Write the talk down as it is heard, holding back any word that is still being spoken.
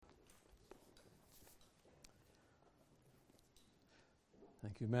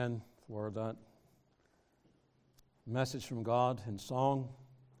Thank you, men, for that message from God in song.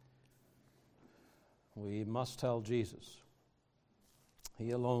 We must tell Jesus. He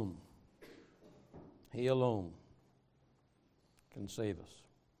alone can save us.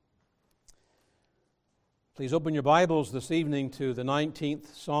 Please open your Bibles this evening to the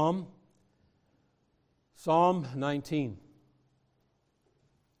 19th Psalm. Psalm 19.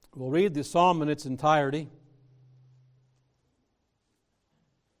 We'll read the psalm in its entirety.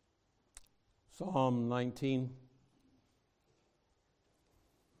 Psalm 19.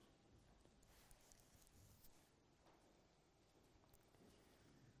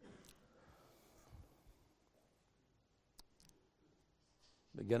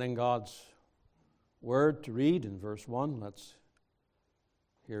 Beginning God's word to read in verse 1, let's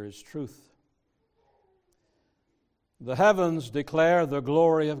hear His truth. The heavens declare the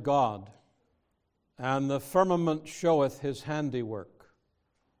glory of God, and the firmament showeth His handiwork.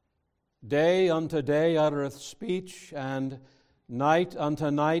 Day unto day uttereth speech, and night unto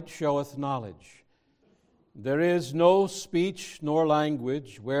night showeth knowledge. There is no speech nor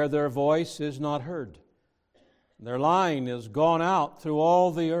language where their voice is not heard. Their line is gone out through all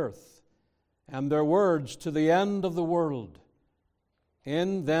the earth, and their words to the end of the world.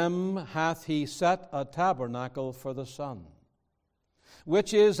 In them hath He set a tabernacle for the sun,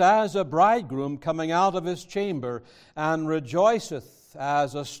 which is as a bridegroom coming out of his chamber, and rejoiceth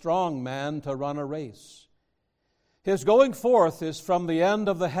as a strong man to run a race. His going forth is from the end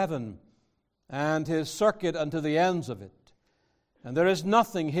of the heaven, and His circuit unto the ends of it, and there is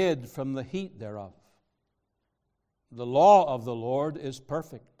nothing hid from the heat thereof. The law of the Lord is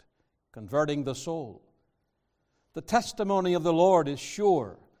perfect, converting the soul. The testimony of the Lord is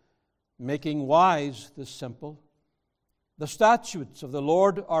sure, making wise the simple. The statutes of the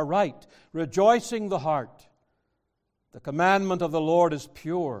Lord are right, rejoicing the heart. The commandment of the Lord is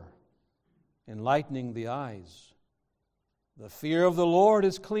pure, enlightening the eyes. The fear of the Lord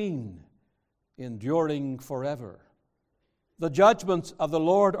is clean, enduring forever. The judgments of the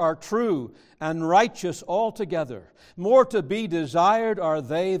Lord are true and righteous altogether. More to be desired are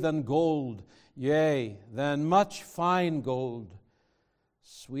they than gold, yea, than much fine gold.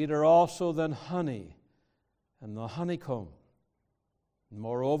 Sweeter also than honey and the honeycomb.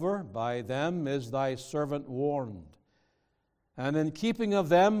 Moreover, by them is thy servant warned, and in keeping of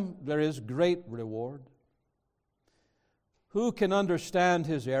them there is great reward. Who can understand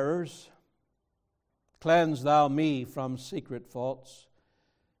his errors? Cleanse thou me from secret faults.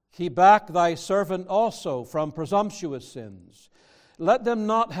 Keep back thy servant also from presumptuous sins. Let them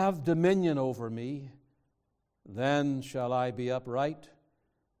not have dominion over me. Then shall I be upright,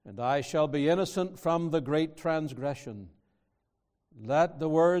 and I shall be innocent from the great transgression. Let the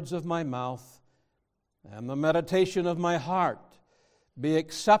words of my mouth and the meditation of my heart be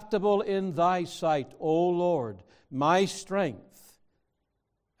acceptable in thy sight, O Lord, my strength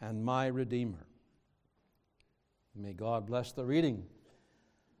and my Redeemer. May God bless the reading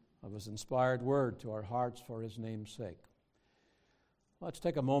of His inspired word to our hearts for His name's sake. Let's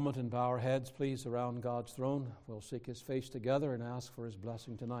take a moment and bow our heads, please, around God's throne. We'll seek His face together and ask for His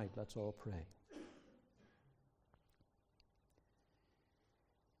blessing tonight. Let's all pray.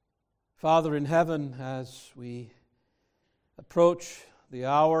 Father in heaven, as we approach the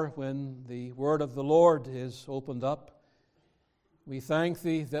hour when the word of the Lord is opened up, we thank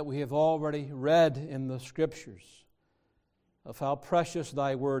Thee that we have already read in the Scriptures of how precious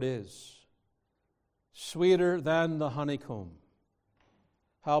Thy word is, sweeter than the honeycomb,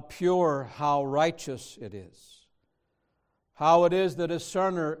 how pure, how righteous it is, how it is the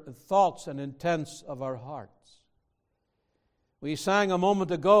discerner of thoughts and intents of our hearts. We sang a moment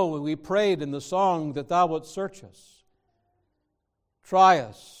ago and we prayed in the song that Thou wouldst search us, try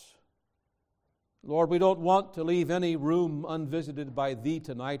us. Lord, we don't want to leave any room unvisited by Thee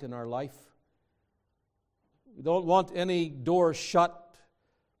tonight in our life. We don't want any door shut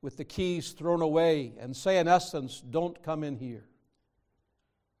with the keys thrown away and say in essence, don't come in here.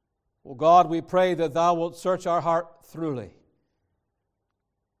 Oh God, we pray that Thou wilt search our heart thoroughly.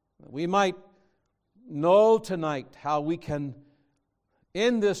 That we might know tonight how we can,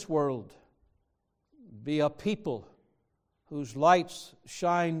 in this world, be a people whose lights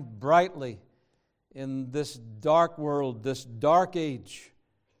shine brightly in this dark world, this dark age,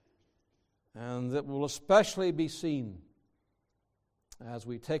 and that will especially be seen as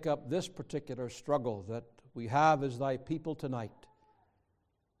we take up this particular struggle that we have as Thy people tonight.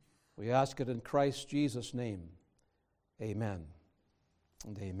 We ask it in Christ Jesus' name. Amen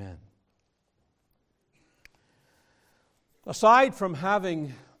and amen. Aside from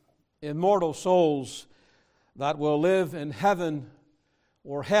having immortal souls that will live in heaven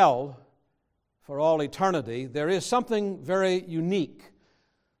or hell for all eternity, there is something very unique,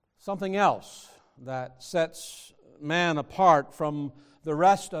 something else that sets man apart from the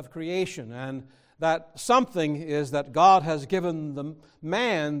rest of creation. And that something is that God has given the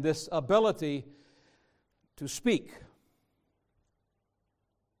man this ability to speak.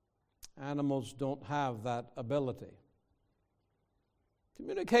 Animals don't have that ability.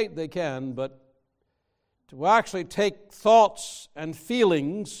 Communicate they can, but to actually take thoughts and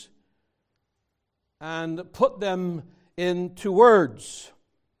feelings and put them into words,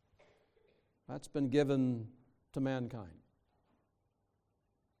 that's been given to mankind.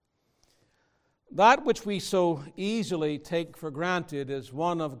 That which we so easily take for granted is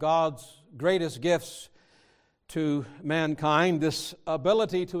one of God's greatest gifts to mankind, this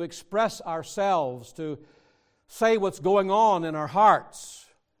ability to express ourselves, to say what's going on in our hearts,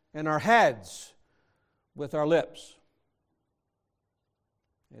 in our heads, with our lips.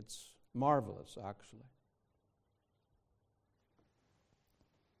 It's marvelous, actually.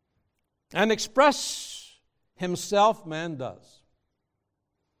 And express himself, man does.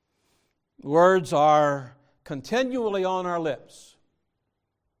 Words are continually on our lips.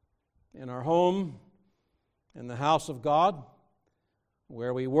 In our home, in the house of God,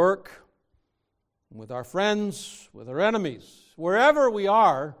 where we work, with our friends, with our enemies. Wherever we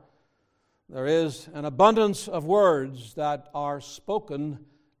are, there is an abundance of words that are spoken,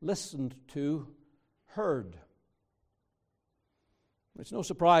 listened to, heard. It's no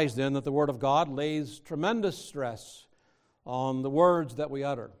surprise then that the Word of God lays tremendous stress on the words that we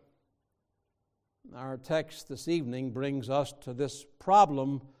utter. Our text this evening brings us to this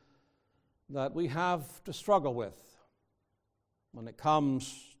problem that we have to struggle with when it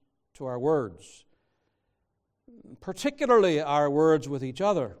comes to our words, particularly our words with each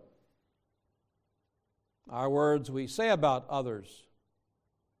other, our words we say about others,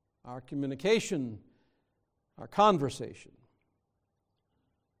 our communication, our conversation.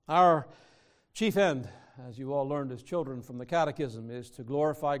 Our chief end, as you all learned as children from the Catechism, is to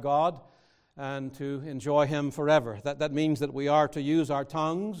glorify God and to enjoy Him forever. That means that we are to use our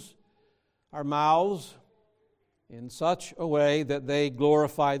tongues, our mouths, in such a way that they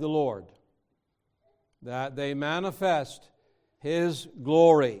glorify the Lord, that they manifest His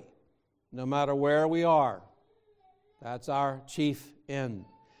glory no matter where we are. That's our chief end.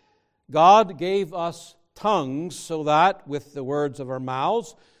 God gave us tongues so that with the words of our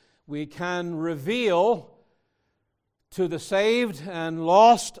mouths we can reveal to the saved and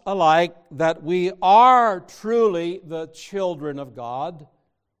lost alike that we are truly the children of God,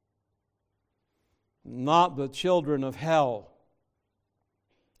 not the children of hell.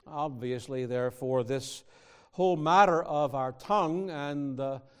 Obviously, therefore, this whole matter of our tongue and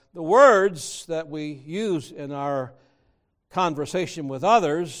the words that we use in our conversation with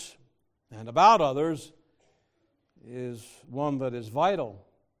others and about others is one that is vital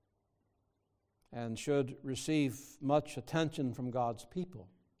and should receive much attention from God's people.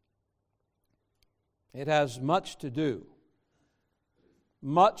 It has much to do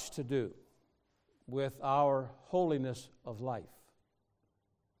with our holiness of life.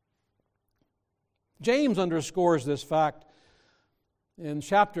 James underscores this fact in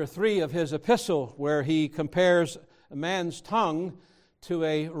chapter 3 of his epistle, where he compares a man's tongue to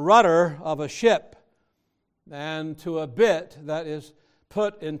a rudder of a ship and to a bit that is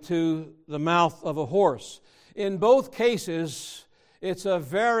put into the mouth of a horse. In both cases, it's a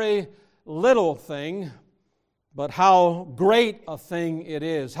very little thing, but how great a thing it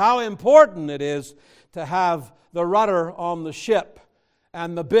is. How important it is to have the rudder on the ship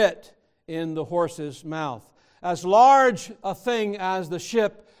and the bit in the horse's mouth. As large a thing as the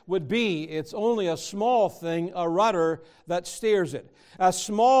ship would be, it's only a small thing, a rudder, that steers it. As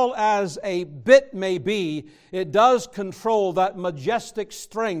small as a bit may be, it does control that majestic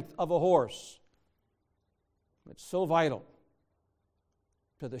strength of a horse. It's so vital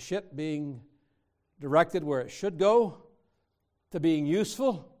to the ship being directed where it should go, to being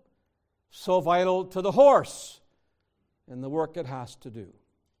useful, so vital to the horse and the work it has to do.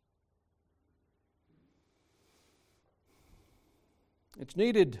 It's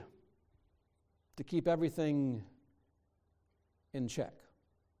needed to keep everything in check.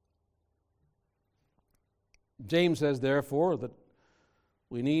 James says, therefore, that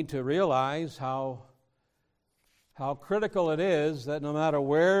we need to realize how critical it is that no matter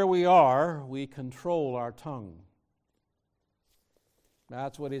where we are, we control our tongue.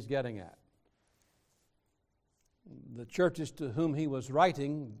 That's what he's getting at. The churches to whom he was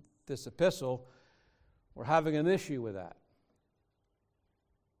writing this epistle were having an issue with that.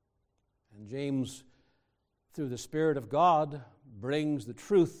 And James through the Spirit of God, brings the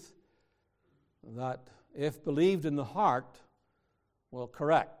truth that, if believed in the heart, will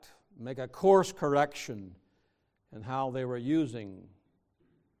correct, make a course correction in how they were using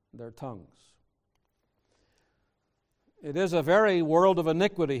their tongues. It is a very world of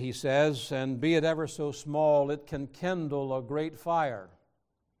iniquity, he says, and be it ever so small, it can kindle a great fire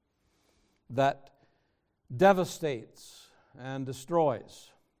that devastates and destroys.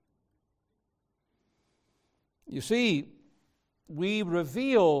 You see, we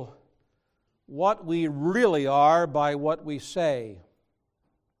reveal what we really are by what we say.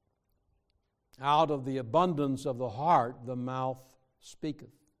 Out of the abundance of the heart, the mouth speaketh.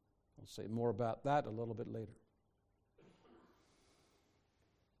 I'll say more about that a little bit later.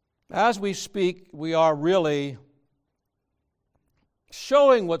 As we speak, we are really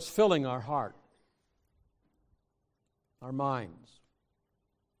showing what's filling our heart, our minds,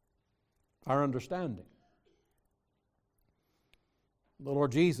 our understanding. The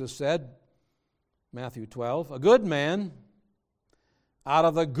Lord Jesus said, Matthew 12, "A good man out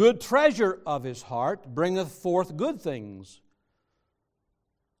of the good treasure of his heart bringeth forth good things,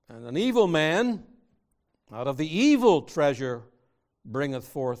 and an evil man out of the evil treasure bringeth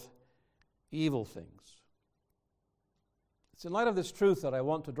forth evil things." It's in light of this truth that I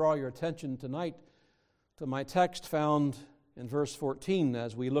want to draw your attention tonight to my text found in verse 14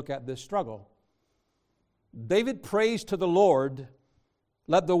 as we look at this struggle. David prays to the Lord,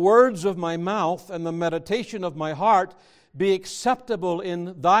 "Let the words of my mouth and the meditation of my heart be acceptable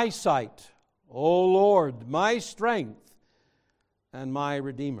in thy sight, O Lord, my strength and my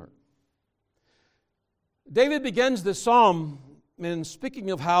Redeemer." David begins the psalm in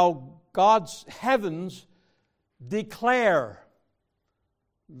speaking of how God's heavens declare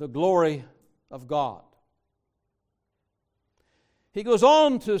the glory of God. He goes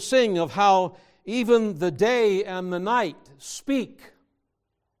on to sing of how even the day and the night speak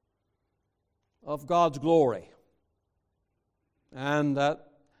of God's glory. And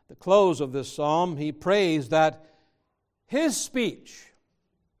at the close of this psalm, he prays that his speech,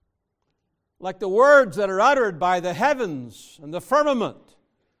 like the words that are uttered by the heavens and the firmament,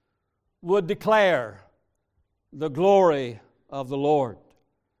 would declare the glory of the Lord.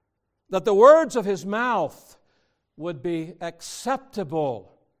 That the words of his mouth would be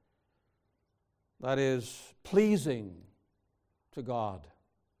acceptable, that is, pleasing to God,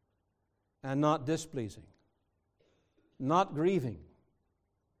 and not displeasing, not grieving,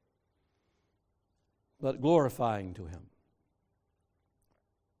 but glorifying to him.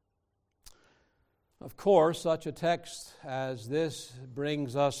 Of course, such a text as this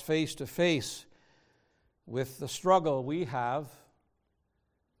brings us face to face with the struggle we have,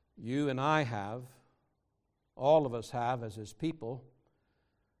 you and I have, all of us have as his people,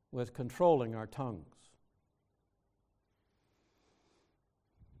 with controlling our tongues.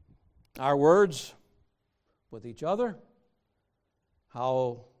 Our words with each other,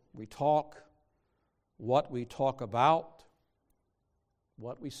 how we talk, what we talk about,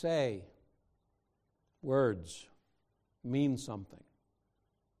 what we say. Words mean something.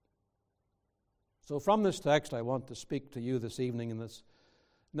 So from this text, I want to speak to you this evening in this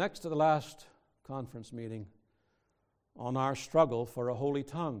next to the last conference meeting on our struggle for a holy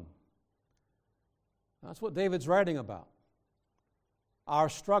tongue. That's what David's writing about. Our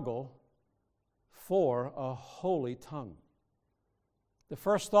struggle for a holy tongue. The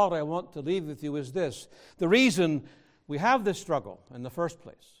first thought I want to leave with you is this: the reason we have this struggle in the first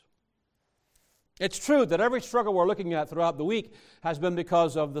place. It's true that every struggle we're looking at throughout the week has been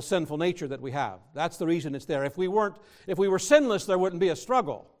because of the sinful nature that we have. That's the reason it's there. If we were sinless, there wouldn't be a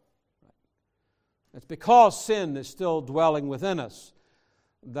struggle. It's because sin is still dwelling within us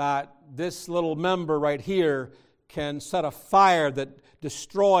that this little member right here can set a fire that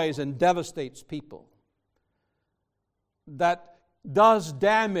destroys and devastates people, that does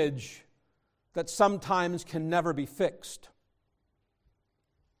damage that sometimes can never be fixed,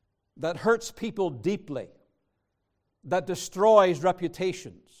 that hurts people deeply, that destroys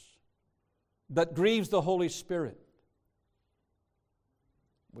reputations, that grieves the Holy Spirit.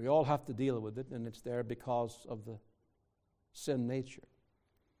 We all have to deal with it, and it's there because of the sin nature.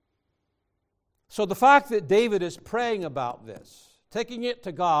 So the fact that David is praying about this, taking it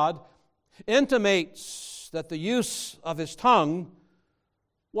to God, intimates that the use of his tongue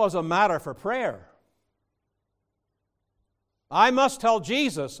was a matter for prayer. I must tell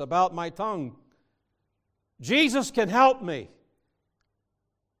Jesus about my tongue. Jesus can help me.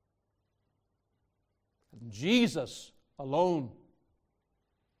 Jesus alone.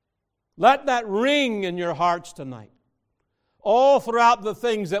 Let that ring in your hearts tonight. All throughout the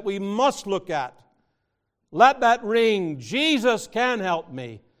things that we must look at Let that ring. Jesus can help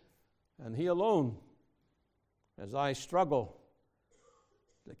me, and He alone, as I struggle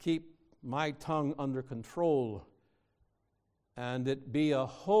to keep my tongue under control and it be a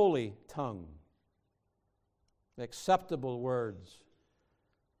holy tongue, acceptable words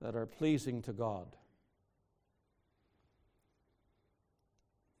that are pleasing to God.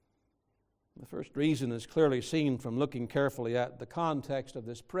 The first reason is clearly seen from looking carefully at the context of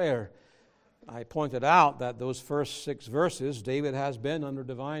this prayer. I pointed out that those first 6 verses, David has been under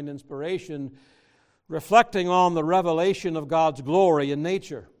divine inspiration, reflecting on the revelation of God's glory in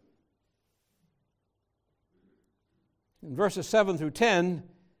nature. In verses 7 through 10,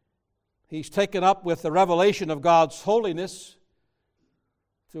 he's taken up with the revelation of God's holiness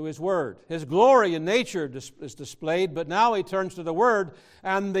through His Word. His glory in nature is displayed, but now he turns to the Word,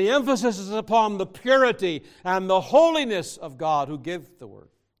 and the emphasis is upon the purity and the holiness of God who gives the Word.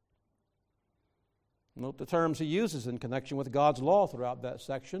 Note the terms he uses in connection with God's law throughout that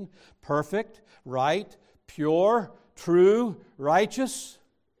section. Perfect, right, pure, true, righteous.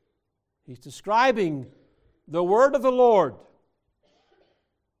 He's describing the word of the Lord,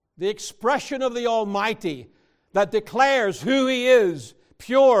 the expression of the Almighty that declares who He is,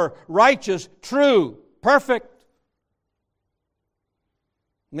 pure, righteous, true, perfect.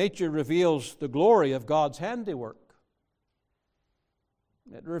 Nature reveals the glory of God's handiwork.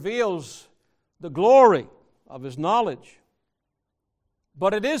 It reveals the glory of His knowledge.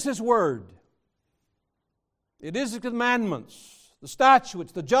 But it is His Word. It is His commandments, the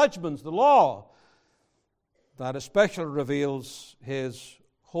statutes, the judgments, the law that especially reveals His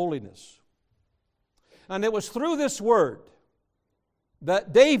holiness. And it was through this Word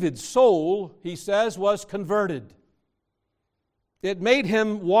that David's soul, he says, was converted. It made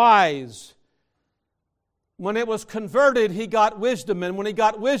him wise. When it was converted, he got wisdom, and when he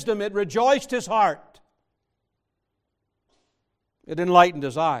got wisdom, it rejoiced his heart. It enlightened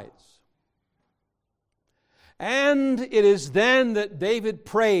his eyes. And it is then that David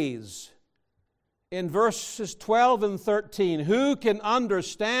prays in verses 12 and 13, "Who can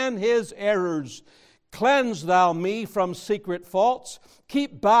understand his errors? Cleanse thou me from secret faults.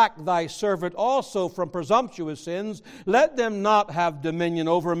 Keep back thy servant also from presumptuous sins. Let them not have dominion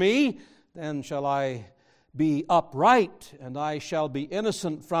over me. Then shall I be upright, and I shall be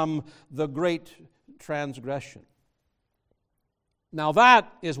innocent from the great transgression." Now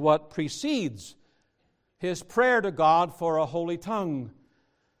that is what precedes his prayer to God for a holy tongue.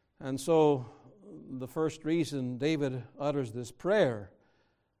 And so the first reason David utters this prayer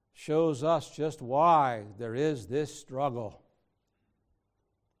shows us just why there is this struggle.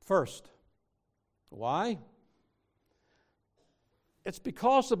 First, why? It's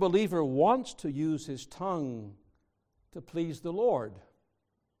because the believer wants to use his tongue to please the Lord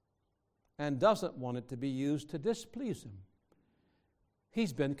and doesn't want it to be used to displease Him.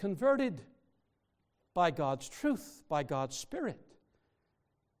 He's been converted by God's truth, by God's Spirit.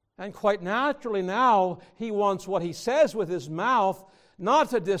 And quite naturally now, he wants what he says with his mouth not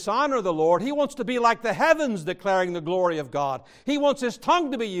to dishonor the Lord. He wants to be like the heavens declaring the glory of God. He wants his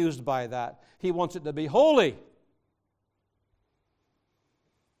tongue to be used by that. He wants it to be holy.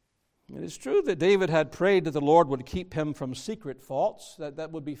 It is true that David had prayed that the Lord would keep him from secret faults,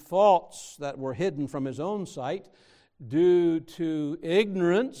 that would be faults that were hidden from his own sight due to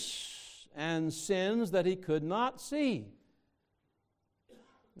ignorance and sins that he could not see.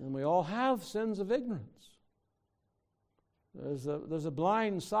 And we all have sins of ignorance. There's a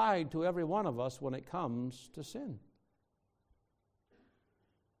blind side to every one of us when it comes to sin.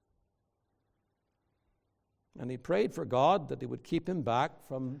 And he prayed for God that He would keep him back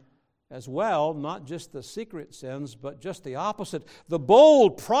from, as well, not just the secret sins, but just the opposite. The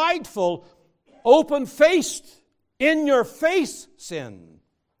bold, prideful, open-faced, in-your-face sin.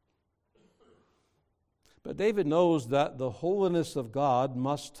 But David knows that the holiness of God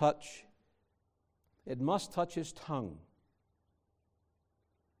must touch his tongue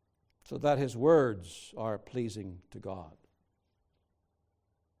so that his words are pleasing to God.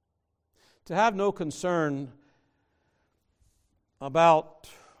 To have no concern about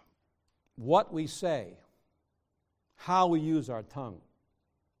what we say, how we use our tongue,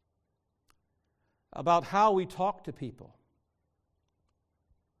 about how we talk to people,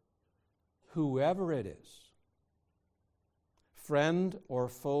 whoever it is, friend or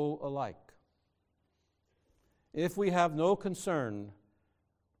foe alike. If we have no concern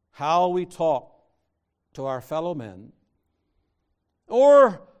how we talk to our fellow men,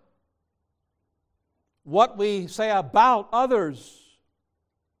 or what we say about others,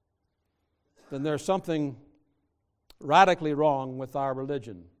 then there's something radically wrong with our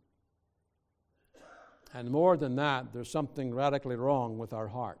religion. And more than that, there's something radically wrong with our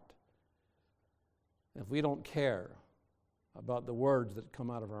heart if we don't care about the words that come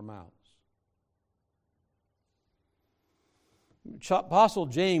out of our mouths. Apostle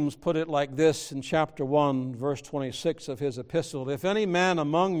James put it like this in chapter 1, verse 26 of his epistle: "If any man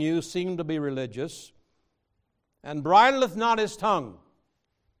among you seem to be religious, and bridleth not his tongue,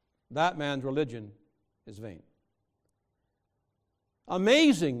 that man's religion is vain."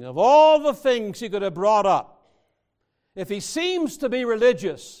 Amazing, of all the things he could have brought up, if he seems to be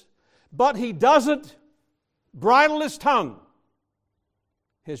religious, but he doesn't bridle his tongue,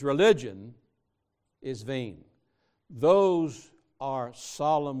 his religion is vain. Those are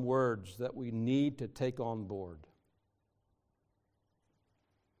solemn words that we need to take on board.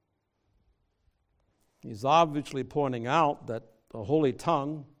 He's obviously pointing out that the holy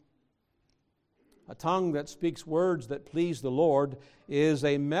tongue, a tongue that speaks words that please the Lord, is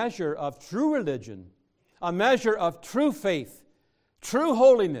a measure of true religion, a measure of true faith, true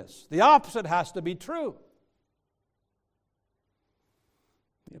holiness. The opposite has to be true.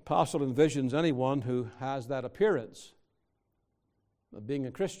 The apostle envisions anyone who has that appearance of being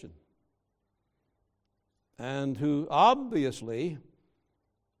a Christian and who obviously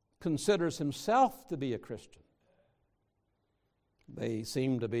considers himself to be a Christian. They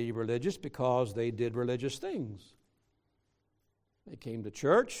seem to be religious because they did religious things. They came to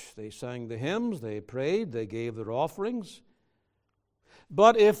church, they sang the hymns, they prayed, they gave their offerings.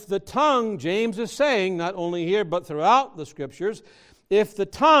 But if the tongue, James is saying, not only here but throughout the Scriptures, if the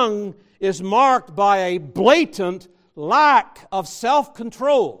tongue is marked by a blatant lack of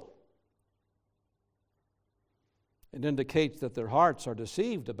self-control, it indicates that their hearts are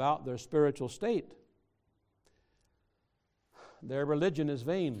deceived about their spiritual state. Their religion is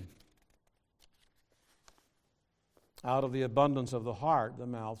vain. Out of the abundance of the heart, the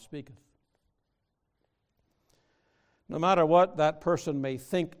mouth speaketh. No matter what that person may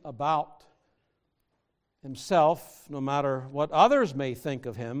think about himself, no matter what others may think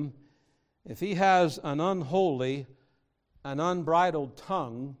of him, if he has an unholy, an unbridled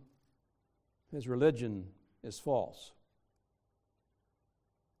tongue, his religion is false.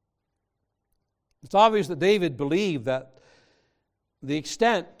 It's obvious that David believed that the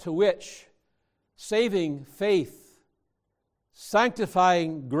extent to which saving faith,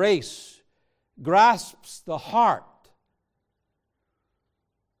 sanctifying grace grasps the heart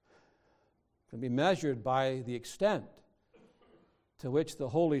can be measured by the extent to which the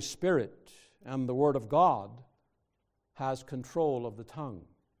Holy Spirit and the Word of God has control of the tongue.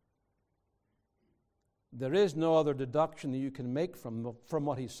 There is no other deduction that you can make from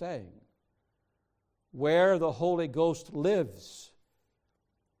what he's saying. Where the Holy Ghost lives,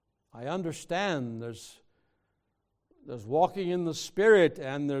 I understand there's walking in the Spirit,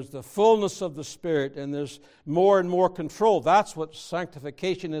 and there's the fullness of the Spirit, and there's more and more control. That's what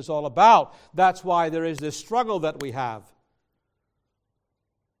sanctification is all about. That's why there is this struggle that we have.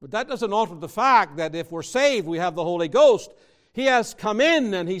 But that doesn't alter the fact that if we're saved, we have the Holy Ghost. He has come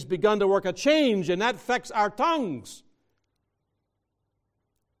in and He's begun to work a change, and that affects our tongues.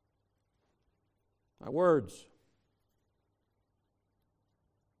 Our words.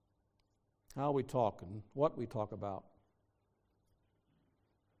 How we talk and what we talk about.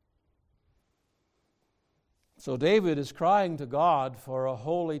 So David is crying to God for a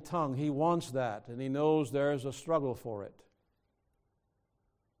holy tongue. He wants that, and he knows there's a struggle for it.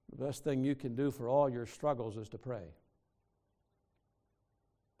 The best thing you can do for all your struggles is to pray,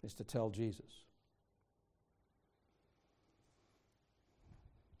 is to tell Jesus.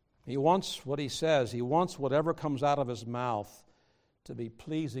 He wants what he says. He wants whatever comes out of his mouth to be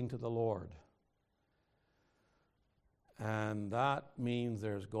pleasing to the Lord. And that means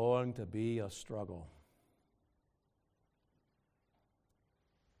there's going to be a struggle.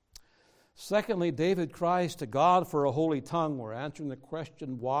 Secondly, David cries to God for a holy tongue. We're answering the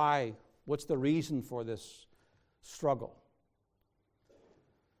question, why? What's the reason for this struggle?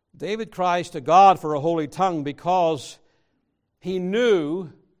 David cries to God for a holy tongue because he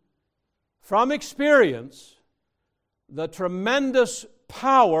knew from experience the tremendous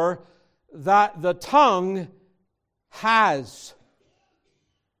power that the tongue has.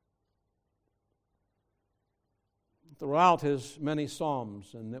 Throughout his many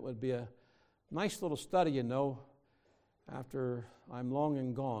psalms, and it would be a nice little study, after I'm long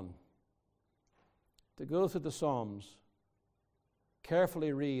and gone, to go through the Psalms,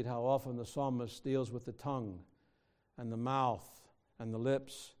 carefully read how often the psalmist deals with the tongue and the mouth and the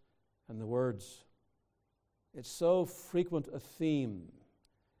lips and the words. It's so frequent a theme,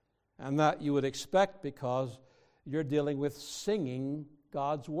 and that you would expect because you're dealing with singing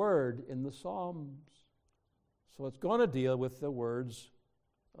God's Word in the Psalms. So it's going to deal with the words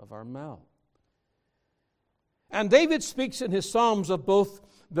of our mouth. And David speaks in his Psalms of both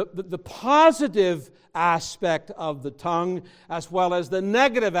the positive aspect of the tongue as well as the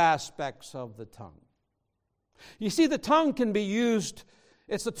negative aspects of the tongue. You see, the tongue can be used,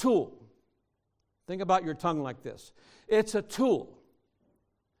 it's a tool. Think about your tongue like this. It's a tool.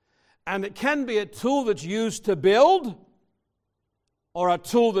 And it can be a tool that's used to build or a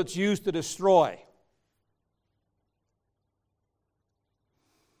tool that's used to destroy.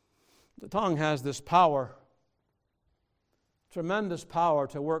 The tongue has this power, tremendous power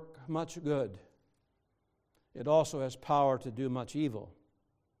to work much good. It also has power to do much evil.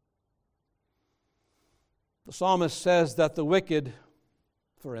 The psalmist says that the wicked,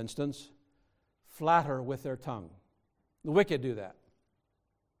 for instance, flatter with their tongue. The wicked do that.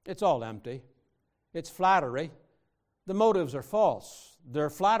 It's all empty. It's flattery. The motives are false. They're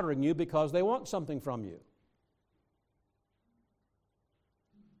flattering you because they want something from you.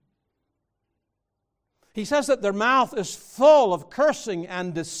 He says that their mouth is full of cursing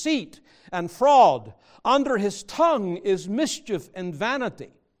and deceit and fraud. Under his tongue is mischief and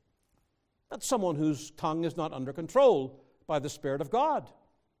vanity. That's someone whose tongue is not under control by the Spirit of God.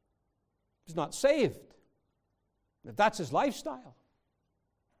 He's not saved. If that's his lifestyle.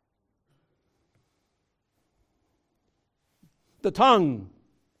 The tongue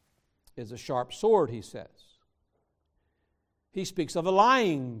is a sharp sword, he says. He speaks of a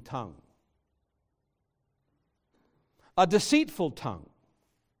lying tongue, a deceitful tongue.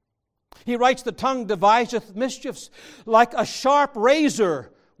 He writes, the tongue deviseth mischiefs like a sharp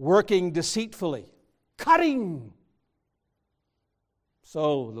razor working deceitfully, cutting.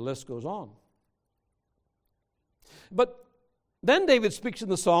 So the list goes on. But then David speaks in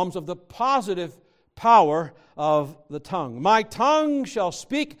the Psalms of the positive power of the tongue. My tongue shall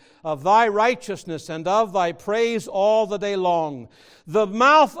speak of thy righteousness and of thy praise all the day long. The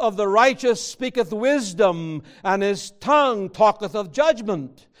mouth of the righteous speaketh wisdom, and his tongue talketh of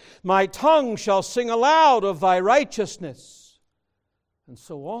judgment. My tongue shall sing aloud of thy righteousness. And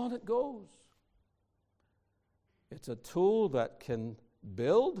so on it goes. It's a tool that can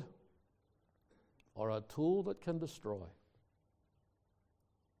build or a tool that can destroy.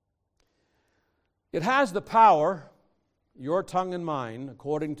 It has the power, your tongue and mine,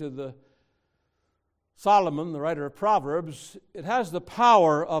 according to the Solomon, the writer of Proverbs, it has the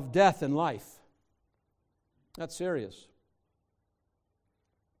power of death and life. That's serious.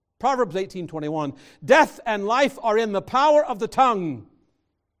 Proverbs 18:21, death and life are in the power of the tongue,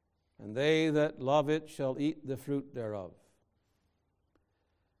 and they that love it shall eat the fruit thereof.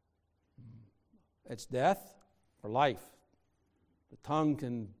 It's death or life. The tongue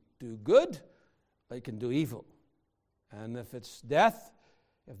can do good, it can do evil. And if it's death,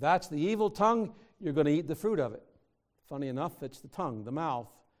 if that's the evil tongue, you're going to eat the fruit of it. Funny enough, it's the tongue, the mouth,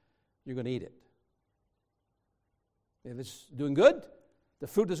 you're going to eat it. If it's doing good, the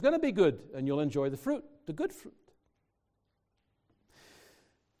fruit is going to be good, and you'll enjoy the fruit, the good fruit.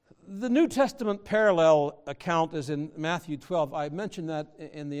 The New Testament parallel account is in Matthew 12. I mentioned that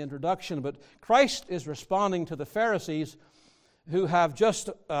in the introduction, but Christ is responding to the Pharisees who have just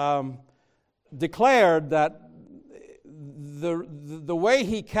declared that the way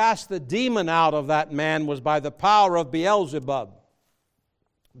he cast the demon out of that man was by the power of Beelzebub.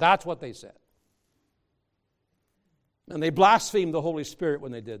 That's what they said. And they blasphemed the Holy Spirit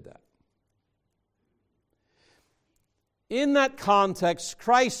when they did that. In that context,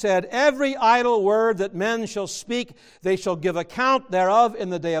 Christ said, every idle word that men shall speak, they shall give account thereof in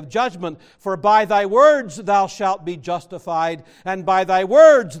the day of judgment. For by thy words thou shalt be justified, and by thy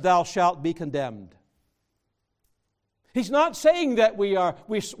words thou shalt be condemned. He's not saying that we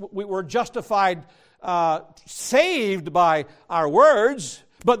were justified, saved by our words,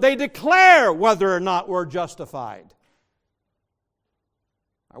 but they declare whether or not we're justified.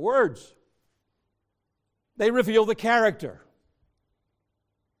 Our words. They reveal the character.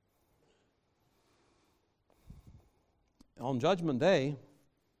 On Judgment Day,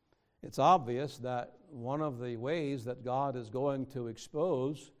 it's obvious that one of the ways that God is going to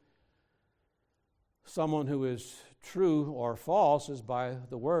expose someone who is true or false is by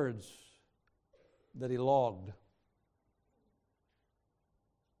the words that he logged.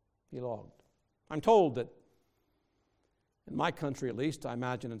 He logged. I'm told that, in my country at least, I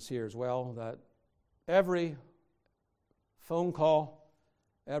imagine it's here as well, that every phone call,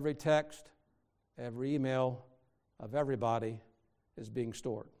 every text, every email of everybody is being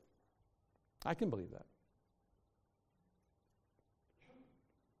stored. I can believe that.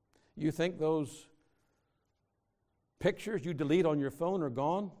 You think those pictures you delete on your phone are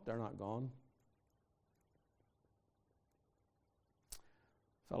gone? They're not gone.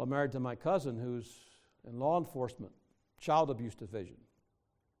 fellow married to my cousin who's in law enforcement, child abuse division.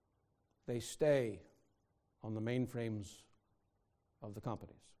 They stay on the mainframes of the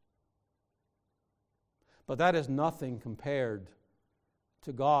companies. But that is nothing compared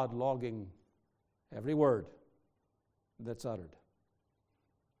to God logging every word that's uttered.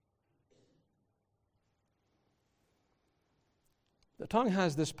 The tongue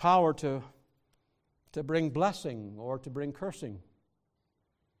has this power to bring blessing or to bring cursing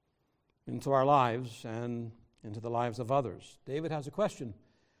into our lives and into the lives of others. David has a question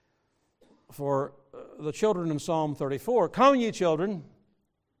for the children in Psalm 34. Come, ye children,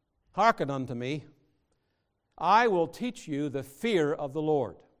 hearken unto me. I will teach you the fear of the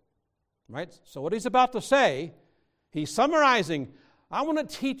Lord. Right? So what he's about to say, he's summarizing, I want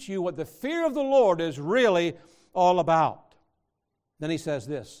to teach you what the fear of the Lord is really all about. Then he says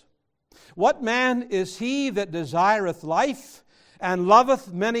this, what man is he that desireth life and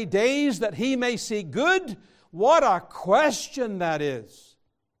loveth many days that he may see good? What a question that is.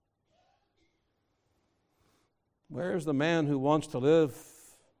 Where's the man who wants to live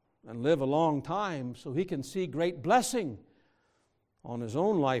and live a long time so he can see great blessing on his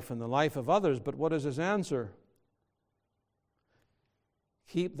own life and the life of others? But what is his answer?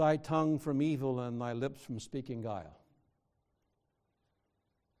 Keep thy tongue from evil and thy lips from speaking guile.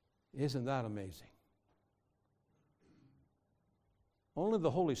 Isn't that amazing? Only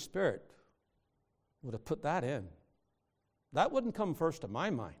the Holy Spirit would have put that in. That wouldn't come first to my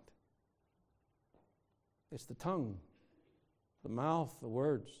mind. It's the tongue, the mouth, the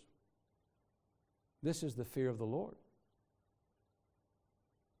words. This is the fear of the Lord.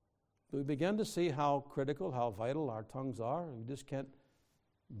 Do we begin to see how critical, how vital our tongues are? We just can't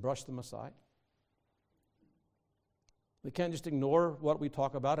brush them aside. We can't just ignore what we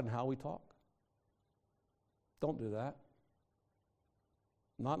talk about and how we talk. Don't do that.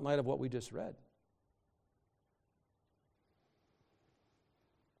 Not in light of what we just read.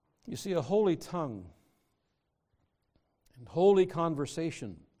 You see, a holy tongue and holy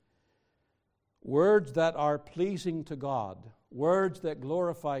conversation, words that are pleasing to God, words that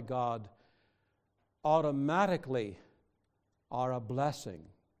glorify God, automatically are a blessing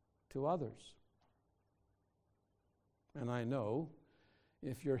to others. And I know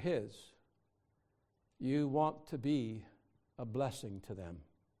if you're His, you want to be a blessing to them.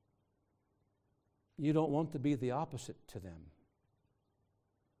 You don't want to be the opposite to them.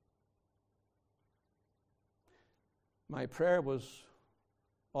 My prayer was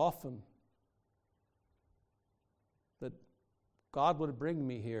often that God would bring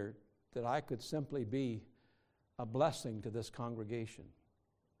me here, that I could simply be a blessing to this congregation.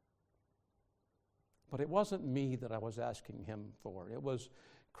 But it wasn't me that I was asking Him for. It was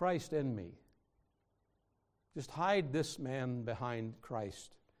Christ in me. Just hide this man behind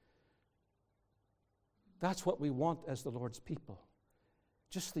Christ. That's what we want as the Lord's people.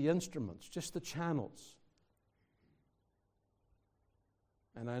 Just the instruments, just the channels.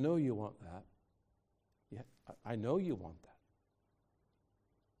 And I know you want that. Yeah, I know you want that.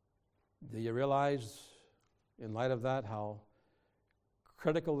 Do you realize, in light of that, how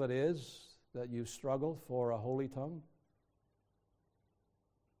critical it is that you struggle for a holy tongue?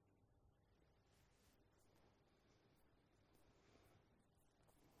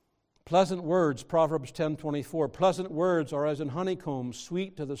 Pleasant words, Proverbs 10:24. Pleasant words are as an honeycomb,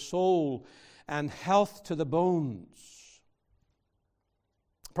 sweet to the soul and health to the bones.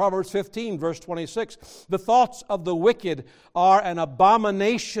 Proverbs 15, verse 26. The thoughts of the wicked are an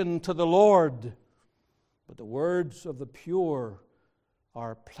abomination to the Lord, but the words of the pure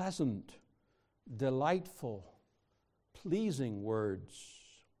are pleasant, delightful, pleasing words.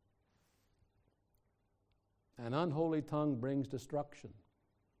 An unholy tongue brings destruction.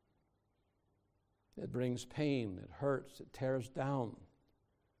 It brings pain, it hurts, it tears down.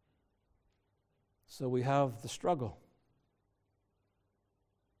 So we have the struggle.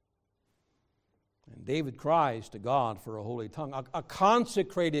 And David cries to God for a holy tongue, a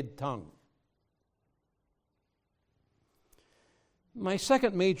consecrated tongue. My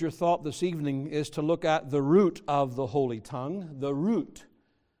second major thought this evening is to look at the root of the holy tongue, the root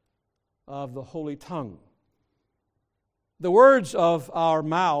of the holy tongue. The words of our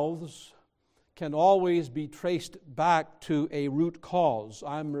mouths can always be traced back to a root cause.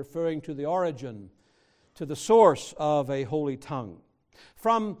 I'm referring to the origin, to the source of a holy tongue.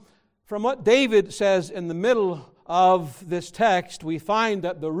 From what David says in the middle of this text, we find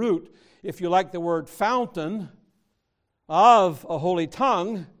that the root, if you like the word fountain, of a holy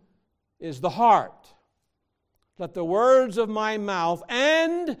tongue is the heart. let the words of my mouth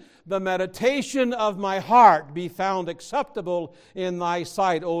and the meditation of my heart be found acceptable in thy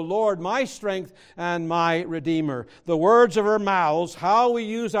sight, O Lord, my strength and my Redeemer. The words of our mouths, how we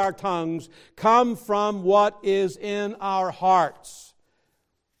use our tongues, come from what is in our hearts.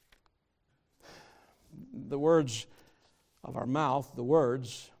 The words of our mouth, the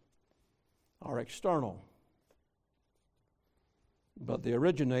words, are external, but they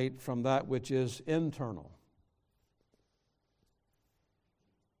originate from that which is internal.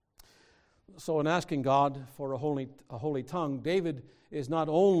 So in asking God for a holy tongue, David is not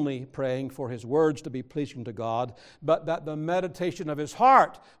only praying for his words to be pleasing to God, but that the meditation of his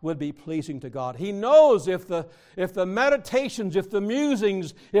heart would be pleasing to God. He knows if the meditations, if the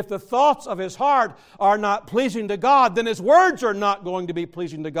musings, if the thoughts of his heart are not pleasing to God, then his words are not going to be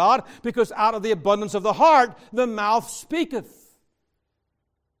pleasing to God, because out of the abundance of the heart the mouth speaketh.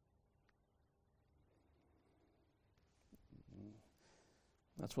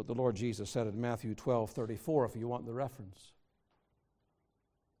 That's what the Lord Jesus said in Matthew 12:34, if you want the reference.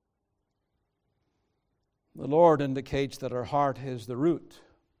 The Lord indicates that our heart is the root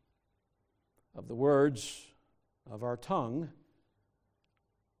of the words of our tongue,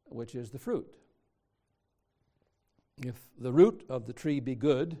 which is the fruit. If the root of the tree be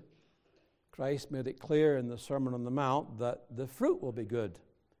good, Christ made it clear in the Sermon on the Mount that the fruit will be good.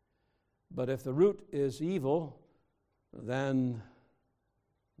 But if the root is evil, then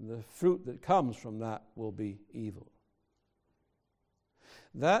the fruit that comes from that will be evil.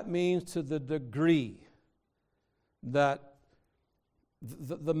 That means to the degree that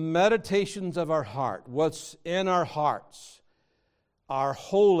the meditations of our heart, what's in our hearts, are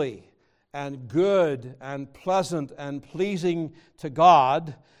holy and good and pleasant and pleasing to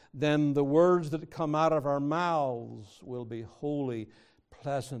God, then the words that come out of our mouths will be holy,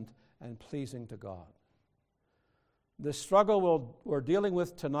 pleasant, and pleasing to God. The struggle we're dealing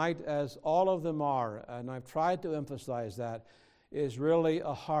with tonight, as all of them are, and I've tried to emphasize that, is really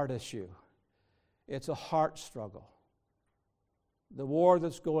a heart issue. It's a heart struggle. The war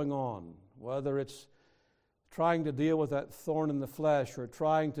that's going on, whether it's trying to deal with that thorn in the flesh, or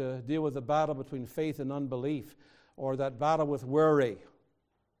trying to deal with the battle between faith and unbelief, or that battle with worry,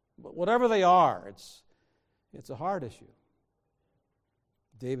 but whatever they are, it's a heart issue.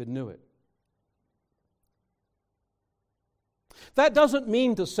 David knew it. That doesn't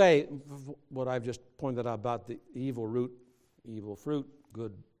mean to say what I've just pointed out about the evil root, evil fruit,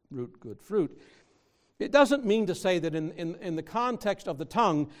 good root, good fruit. It doesn't mean to say that in the context of the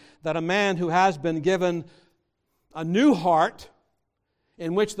tongue that a man who has been given a new heart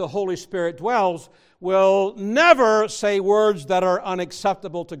in which the Holy Spirit dwells will never say words that are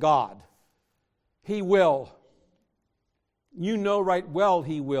unacceptable to God. He will. You know right well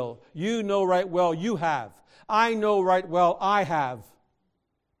he will. You know right well you have. I know right well I have.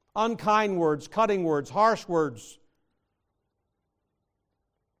 Unkind words, cutting words, harsh words,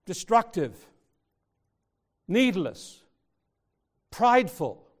 destructive, needless,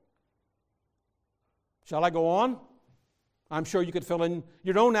 prideful. Shall I go on? I'm sure you could fill in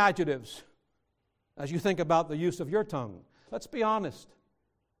your own adjectives as you think about the use of your tongue. Let's be honest.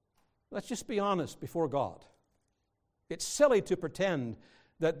 Let's just be honest before God. It's silly to pretend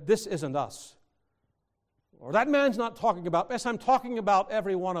that this isn't us. Or that man's not talking about. Yes, I'm talking about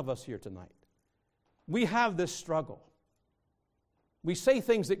every one of us here tonight. We have this struggle. We say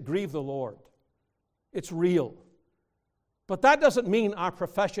things that grieve the Lord. It's real. But that doesn't mean our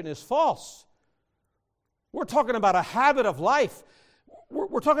profession is false. We're talking about a habit of life.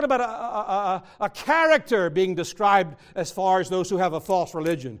 We're talking about a character being described as far as those who have a false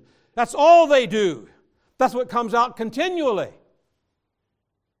religion. That's all they do. That's what comes out continually.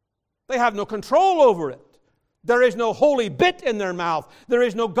 They have no control over it. There is no holy bit in their mouth. There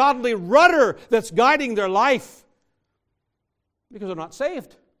is no godly rudder that's guiding their life because they're not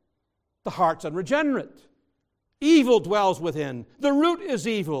saved. The heart's unregenerate. Evil dwells within. The root is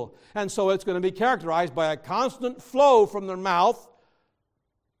evil. And so it's going to be characterized by a constant flow from their mouth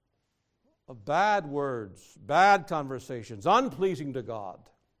of bad words, bad conversations, unpleasing to God.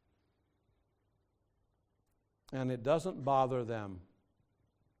 And it doesn't bother them.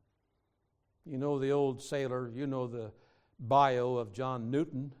 You know the old sailor, you know the bio of John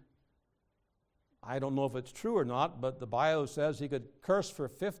Newton. I don't know if it's true or not, but the bio says he could curse for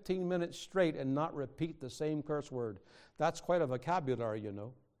 15 minutes straight and not repeat the same curse word. That's quite a vocabulary, you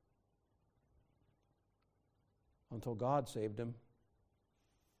know. Until God saved him.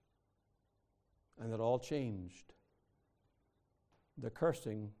 And it all changed. The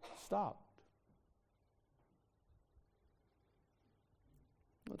cursing stopped.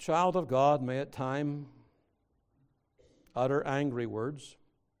 A child of God may at times utter angry words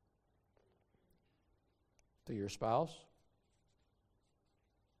to your spouse.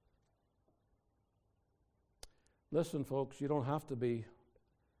 Listen, folks, you don't have to be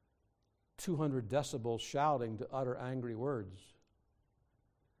 200 decibels shouting to utter angry words.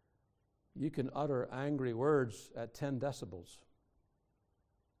 You can utter angry words at 10 decibels.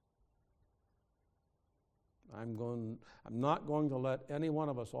 I'm not going to let any one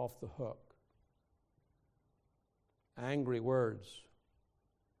of us off the hook. Angry words,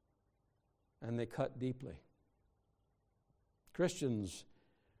 and they cut deeply. Christians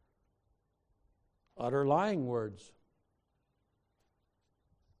utter lying words.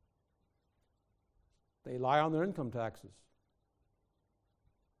 They lie on their income taxes.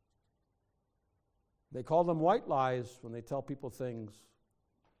 They call them white lies when they tell people things.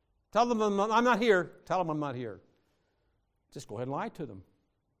 Tell them I'm not here. Tell them I'm not here. Just go ahead and lie to them.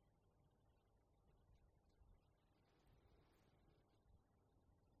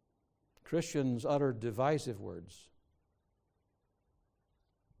 Christians utter divisive words.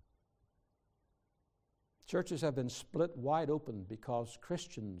 Churches have been split wide open because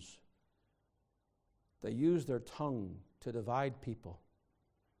Christians, they use their tongue to divide people,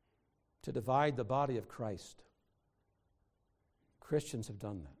 to divide the body of Christ. Christians have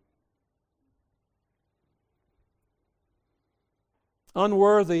done that.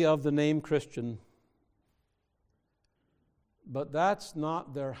 Unworthy of the name Christian, but that's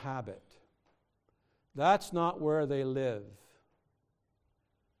not their habit. That's not where they live.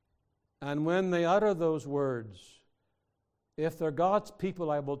 And when they utter those words, if they're God's people,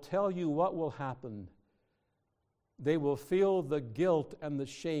 I will tell you what will happen. They will feel the guilt and the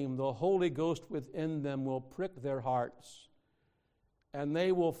shame. The Holy Ghost within them will prick their hearts. And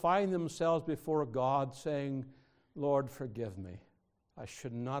they will find themselves before God saying, Lord, forgive me. I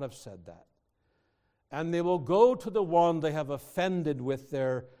should not have said that. And they will go to the one they have offended with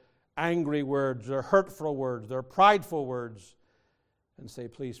their angry words, their hurtful words, their prideful words, and say,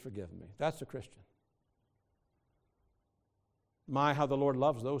 please forgive me. That's a Christian. My, how the Lord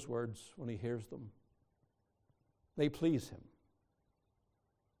loves those words when He hears them. They please Him.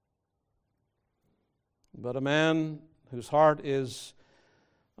 But a man whose heart is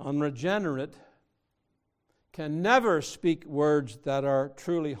unregenerate can never speak words that are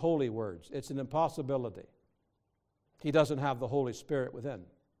truly holy words. It's an impossibility. He doesn't have the Holy Spirit within.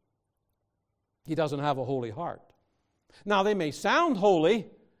 He doesn't have a holy heart. Now, they may sound holy,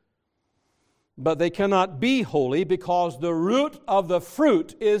 but they cannot be holy because the root of the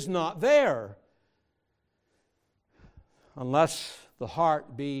fruit is not there. Unless the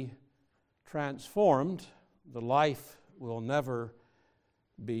heart be transformed, the life will never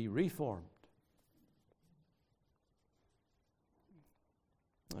be reformed.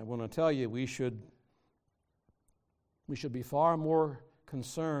 I want to tell you, we should be far more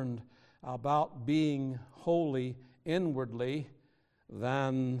concerned about being holy inwardly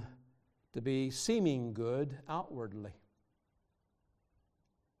than to be seeming good outwardly.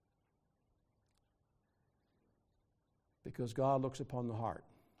 Because God looks upon the heart.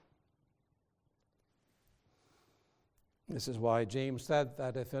 This is why James said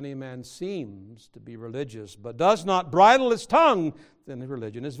that if any man seems to be religious but does not bridle his tongue, then his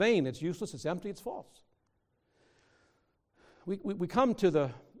religion is vain. It's useless, it's empty, it's false. We come to the,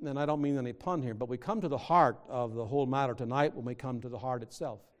 and I don't mean any pun here, but we come to the heart of the whole matter tonight when we come to the heart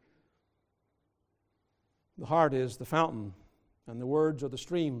itself. The heart is the fountain, and the words are the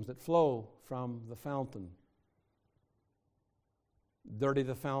streams that flow from the fountain. Dirty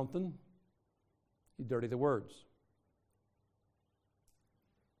the fountain, you dirty the words.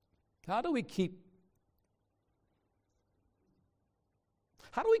 How do we keep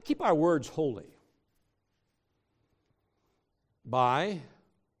our words holy? By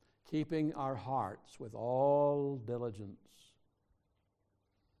keeping our hearts with all diligence.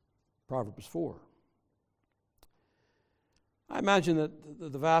 Proverbs 4. I imagine that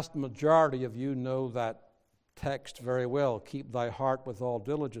the vast majority of you know that text very well. Keep thy heart with all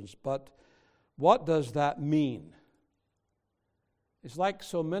diligence. But what does that mean? It's like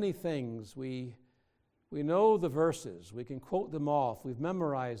so many things. We know the verses. We can quote them off. We've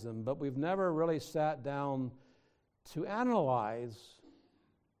memorized them. But we've never really sat down to analyze,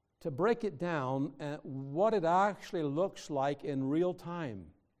 to break it down, and what it actually looks like in real time.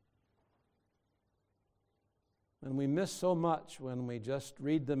 And we miss so much when we just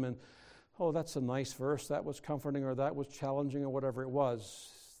read them and, oh, that's a nice verse, that was comforting, or that was challenging, or whatever it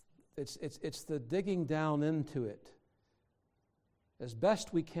was. It's the digging down into it as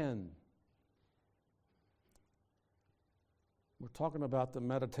best we can. We're talking about the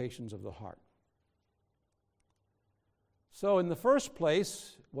meditations of the heart. So in the first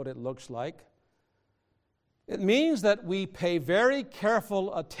place, what it looks like, it means that we pay very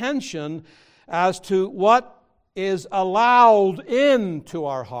careful attention as to what is allowed into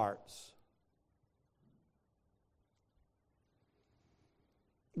our hearts.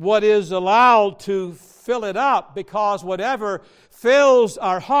 What is allowed to fill it up, because whatever fills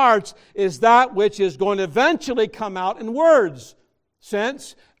our hearts is that which is going to eventually come out in words.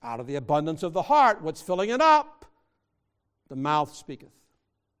 Since out of the abundance of the heart, what's filling it up? The mouth speaketh.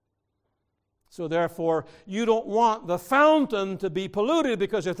 So therefore, you don't want the fountain to be polluted,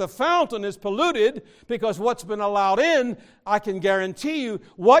 because if the fountain is polluted because what's been allowed in, I can guarantee you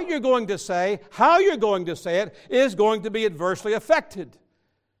what you're going to say, how you're going to say it, is going to be adversely affected.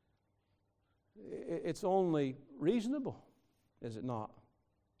 It's only reasonable, is it not?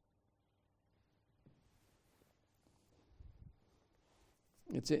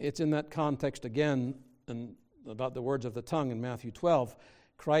 It's in that context again, and about the words of the tongue in Matthew 12.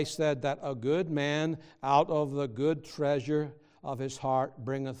 Christ said that a good man out of the good treasure of his heart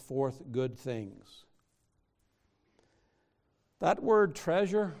bringeth forth good things. That word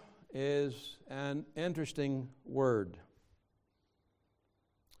treasure is an interesting word.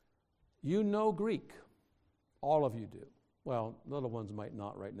 You know Greek. All of you do. Well, little ones might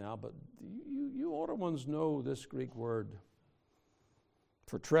not right now, but you older ones know this Greek word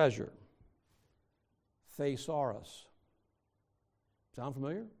for treasure. Thesaurus. Sound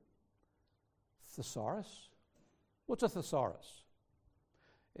familiar? Thesaurus? What's a thesaurus?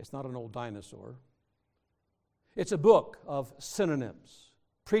 It's not an old dinosaur. It's a book of synonyms.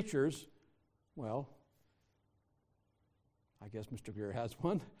 Preachers, well, I guess Mr. Greer has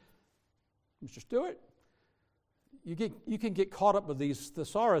one. Mr. Stewart, you can get caught up with these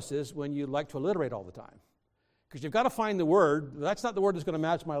thesauruses when you like to alliterate all the time. Because you've got to find the word. That's not the word that's going to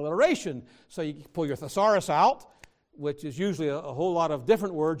match my alliteration. So you pull your thesaurus out, which is usually a whole lot of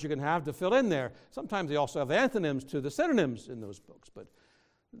different words you can have to fill in there. Sometimes they also have antonyms to the synonyms in those books. But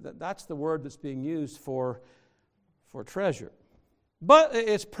that's the word that's being used for treasure. But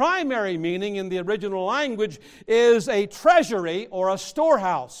its primary meaning in the original language is a treasury or a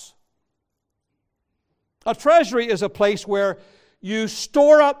storehouse. A treasury is a place where you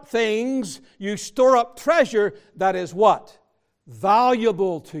store up things, you store up treasure that is what?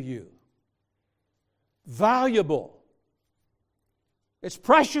 Valuable to you. Valuable. It's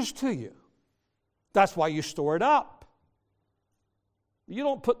precious to you. That's why you store it up. You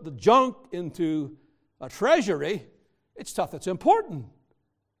don't put the junk into a treasury. It's stuff that's important.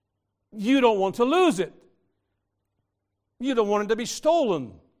 You don't want to lose it. You don't want it to be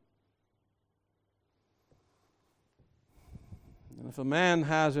stolen. And if a man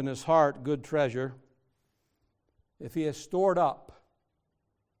has in his heart good treasure, if he has stored up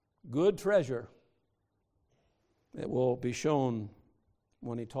good treasure, it will be shown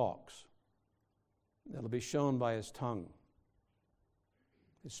when he talks. It'll be shown by his tongue,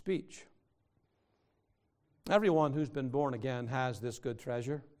 his speech. Everyone who's been born again has this good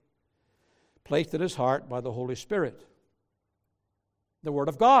treasure placed in his heart by the Holy Spirit. The Word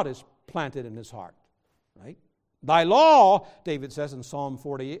of God is planted in his heart, right? Thy law, David says in Psalm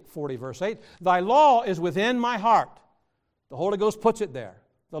 40 verse 8, thy law is within my heart. The Holy Ghost puts it there.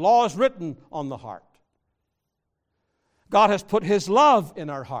 The law is written on the heart. God has put His love in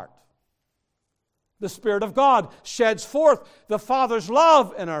our heart. The Spirit of God sheds forth the Father's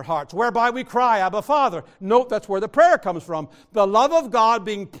love in our hearts, whereby we cry, Abba, Father. Note that's where the prayer comes from. The love of God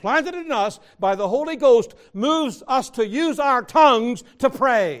being planted in us by the Holy Ghost moves us to use our tongues to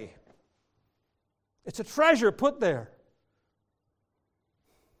pray. It's a treasure put there.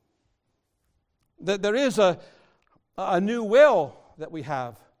 There is a new will that we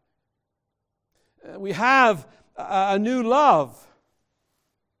have. We have a new love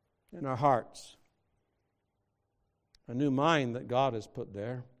in our hearts. A new mind that God has put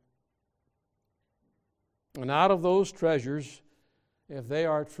there. And out of those treasures, if they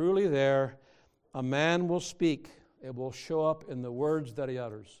are truly there, a man will speak. It will show up in the words that he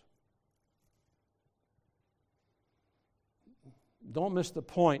utters. Don't miss the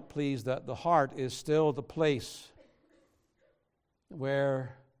point, please, that the heart is still the place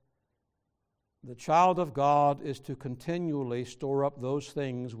where the child of God is to continually store up those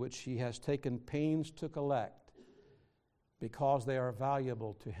things which he has taken pains to collect because they are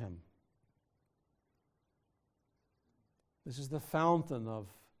valuable to him. This is the fountain of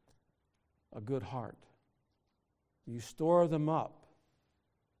a good heart. You store them up.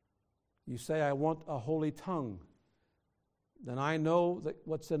 You say, I want a holy tongue. Then I know that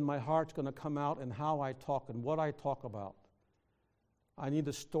what's in my heart's going to come out in how I talk and what I talk about. I need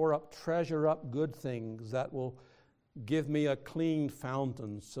to store up, treasure up good things that will give me a clean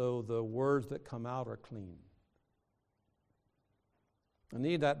fountain so the words that come out are clean. I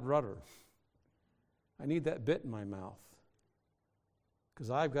need that rudder. I need that bit in my mouth because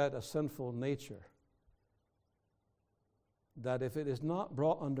I've got a sinful nature that if it is not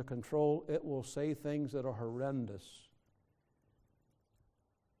brought under control, it will say things that are horrendous.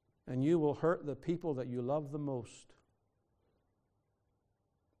 And you will hurt the people that you love the most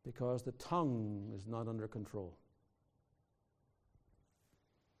because the tongue is not under control.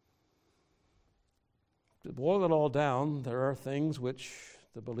 To boil it all down, there are things which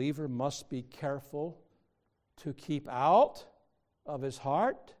the believer must be careful to keep out of his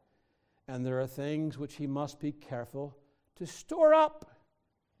heart, and there are things which he must be careful to store up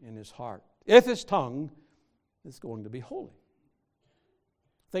in his heart, if his tongue is going to be holy.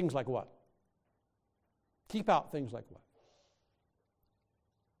 Things like what? Keep out things like what?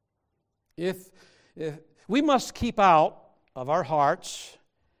 If we must keep out of our hearts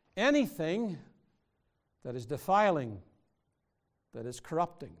anything that is defiling, that is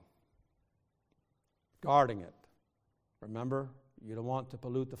corrupting, guarding it. Remember, you don't want to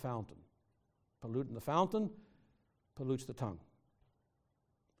pollute the fountain. Polluting the fountain pollutes the tongue.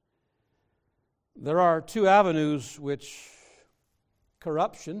 There are two avenues which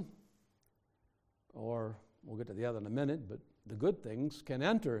corruption, or we'll get to the other in a minute, but the good things can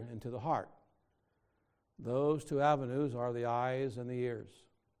enter into the heart. Those two avenues are the eyes and the ears.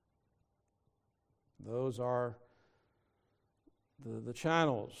 Those are the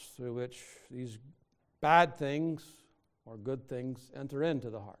channels through which these bad things or good things enter into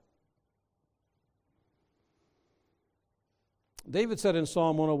the heart. David said in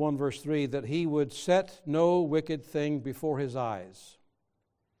Psalm 101 verse 3 that he would set no wicked thing before his eyes.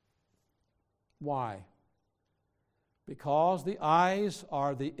 Why? Because the eyes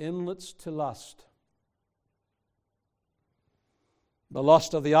are the inlets to lust. The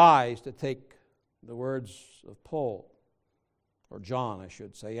lust of the eyes, to take the words of Paul, or John, I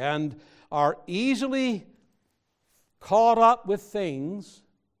should say, and are easily caught up with things,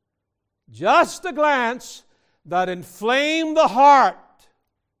 just a glance, that inflame the heart,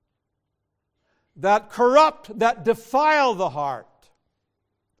 that corrupt, that defile the heart.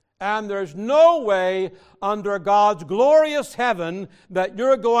 And there's no way under God's glorious heaven that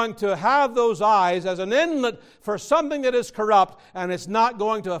you're going to have those eyes as an inlet for something that is corrupt and it's not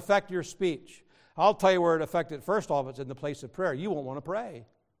going to affect your speech. I'll tell you where it affected. First off, it's in the place of prayer. You won't want to pray.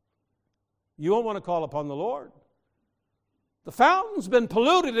 You won't want to call upon the Lord. The fountain's been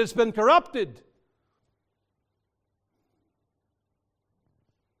polluted. It's been corrupted.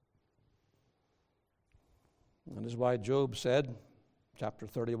 And this is why Job said, chapter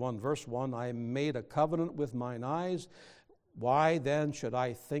 31, verse 1, I made a covenant with mine eyes. Why then should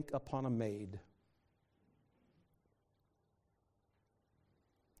I think upon a maid?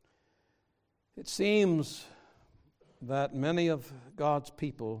 It seems that many of God's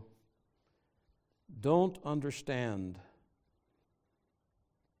people don't understand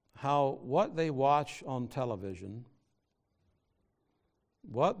how what they watch on television,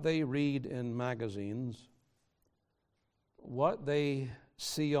 what they read in magazines, what they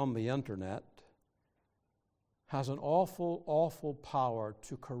see on the internet has an awful, awful power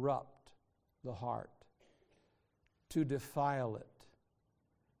to corrupt the heart, to defile it,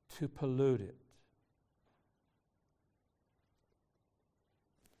 to pollute it.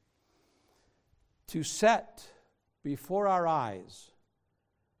 To set before our eyes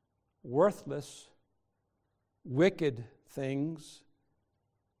worthless, wicked things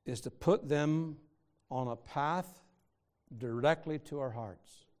is to put them on a path directly to our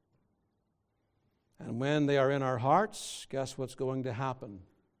hearts. And when they are in our hearts, guess what's going to happen?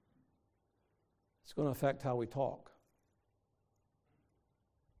 It's going to affect how we talk.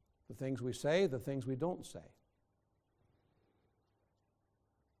 The things we say, the things we don't say.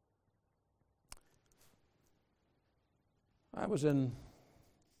 I was in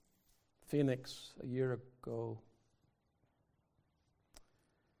Phoenix a year ago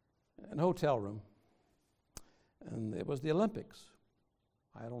in a hotel room, and it was the Olympics.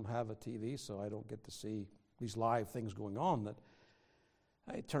 I don't have a TV, so I don't get to see these live things going on. That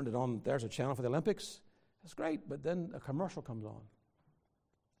I turned it on. There's a channel for the Olympics. It's great, but then a commercial comes on,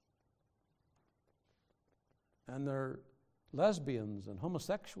 and they're lesbians and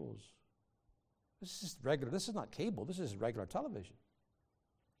homosexuals. This is just regular. This is not cable. This is regular television.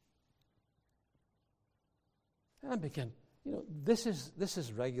 And I begin, this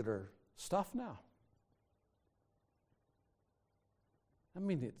is regular stuff now. I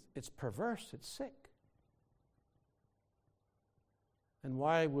mean, it's perverse. It's sick. And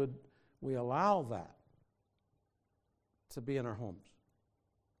why would we allow that? to be in our homes.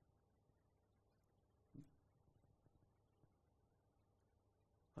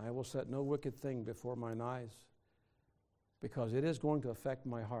 I will set no wicked thing before mine eyes, because it is going to affect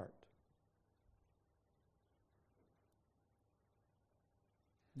my heart.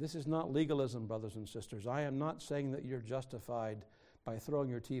 This is not legalism, brothers and sisters. I am not saying that you're justified by throwing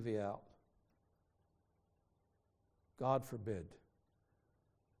your TV out. God forbid.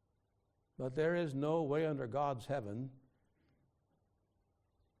 But there is no way under God's heaven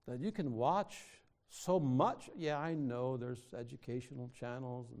that you can watch so much. Yeah, I know there's educational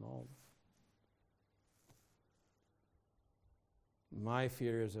channels and all. My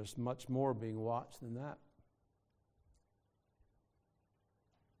fear is there's much more being watched than that.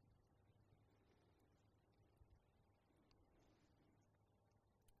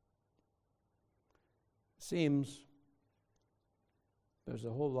 Seems there's a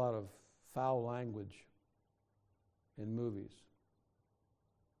whole lot of foul language in movies.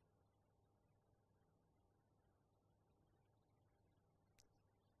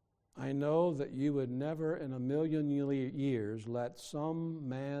 I know that you would never in a million years let some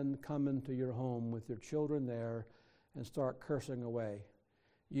man come into your home with your children there and start cursing away.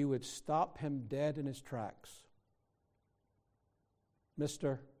 You would stop him dead in his tracks.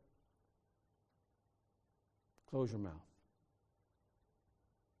 Mister, close your mouth.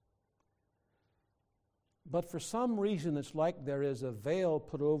 But for some reason, it's like there is a veil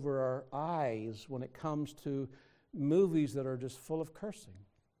put over our eyes when it comes to movies that are just full of cursing.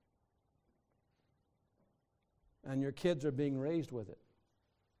 And your kids are being raised with it.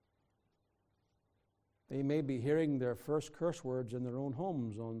 They may be hearing their first curse words in their own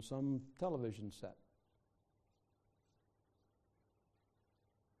homes on some television set.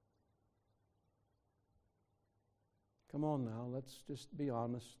 Come on now, let's just be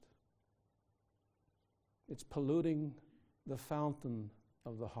honest. It's polluting the fountain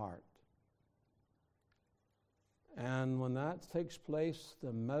of the heart. And when that takes place,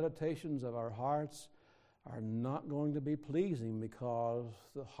 the meditations of our hearts are not going to be pleasing because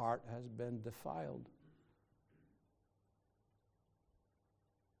the heart has been defiled.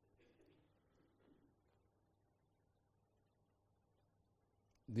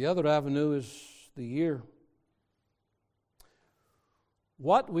 The other avenue is the ear.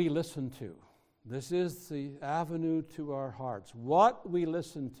 What we listen to. This is the avenue to our hearts. What we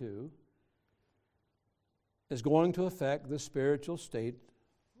listen to is going to affect the spiritual state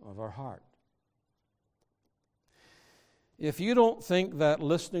of our heart. If you don't think that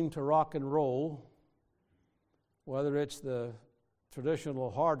listening to rock and roll, whether it's the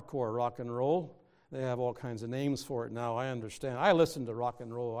traditional hardcore rock and roll, they have all kinds of names for it now, I understand. I listen to rock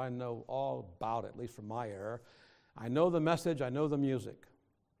and roll. I know all about it, at least from my era. I know the message. I know the music.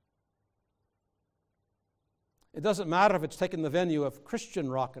 It doesn't matter if it's taken the venue of Christian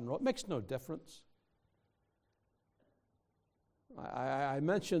rock and roll. It makes no difference. I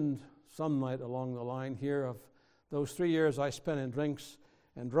mentioned some night along the line here of those 3 years I spent in drinks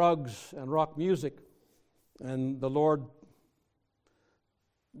and drugs and rock music, and the Lord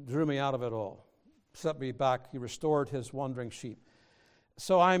drew me out of it all, set me back. He restored His wandering sheep.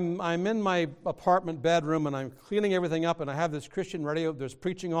 So I'm in my apartment bedroom, and I'm cleaning everything up, and I have this Christian radio. There's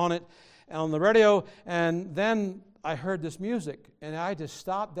preaching on it, on the radio, and then I heard this music, and I just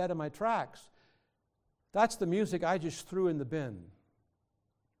stopped dead in my tracks. That's the music I just threw in the bin.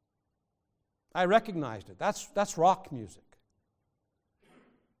 I recognized it. That's rock music.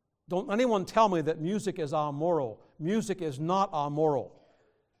 Don't anyone tell me that music is amoral. Music is not amoral.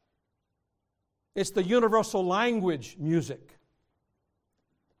 It's the universal language music.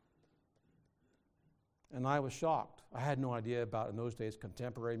 And I was shocked. I had no idea about, in those days,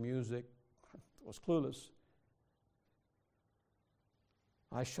 contemporary music. I was clueless.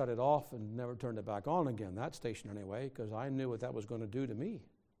 I shut it off and never turned it back on again, that station anyway, because I knew what that was going to do to me.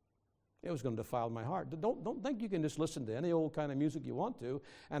 It was going to defile my heart. Don't think you can just listen to any old kind of music you want to,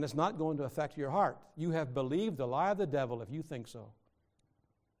 and it's not going to affect your heart. You have believed the lie of the devil if you think so.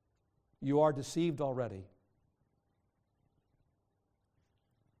 You are deceived already.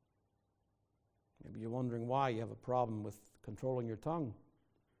 Maybe you're wondering why you have a problem with controlling your tongue.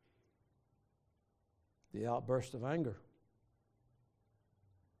 The outburst of anger.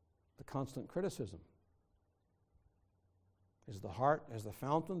 The constant criticism. Is the heart, has the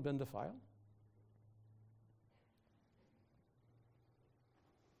fountain been defiled?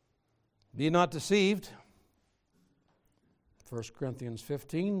 Be not deceived. 1 Corinthians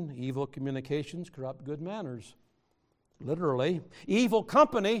 15, evil communications corrupt good manners. Literally, evil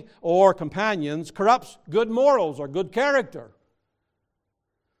company or companions corrupts good morals or good character.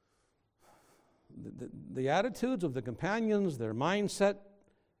 the attitudes of the companions, their mindset,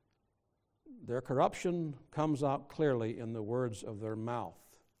 their corruption comes out clearly in the words of their mouth.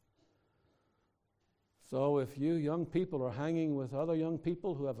 So if you young people are hanging with other young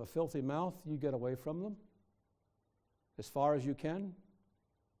people who have a filthy mouth, you get away from them as far as you can.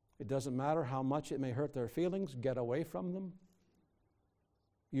 It doesn't matter how much it may hurt their feelings, get away from them.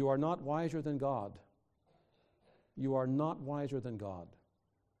 You are not wiser than God. You are not wiser than God.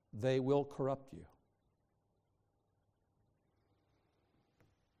 They will corrupt you.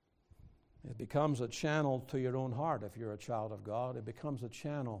 It becomes a channel to your own heart if you're a child of God. It becomes a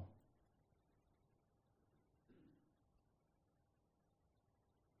channel.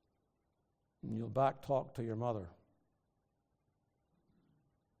 And you'll back talk to your mother.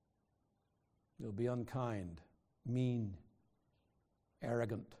 You'll be unkind, mean,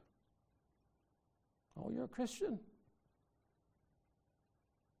 arrogant. Oh, you're a Christian.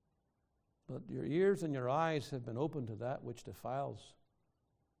 But your ears and your eyes have been opened to that which defiles.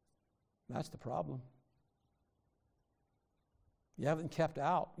 That's the problem. You haven't kept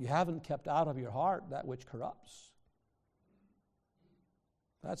out of your heart that which corrupts.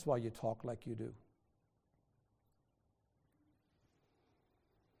 That's why you talk like you do.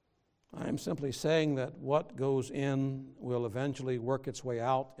 I'm simply saying that what goes in will eventually work its way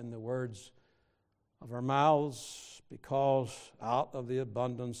out in the words of our mouths, because out of the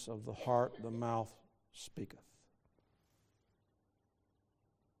abundance of the heart the mouth speaketh.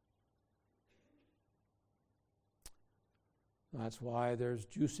 That's why there's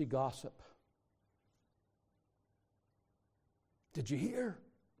juicy gossip. Did you hear?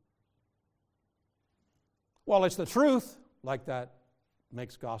 Well, it's the truth. Like that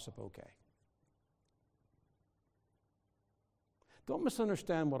makes gossip okay. Don't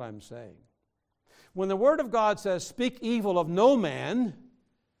misunderstand what I'm saying. When the Word of God says, speak evil of no man,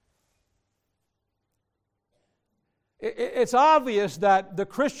 it's obvious that the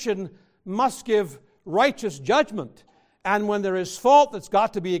Christian must give righteous judgment. And when there is fault that's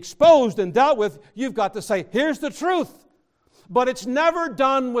got to be exposed and dealt with, you've got to say, here's the truth. But it's never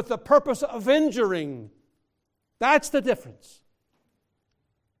done with the purpose of injuring. That's the difference.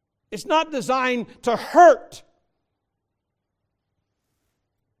 It's not designed to hurt.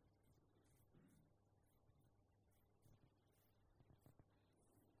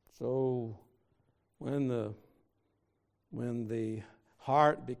 So when the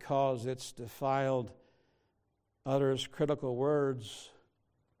heart, because it's defiled, utters critical words,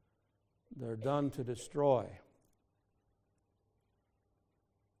 they're done to destroy.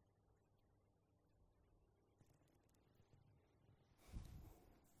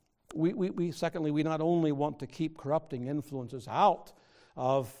 Secondly, we not only want to keep corrupting influences out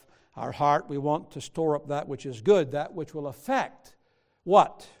of our heart, we want to store up that which is good, that which will affect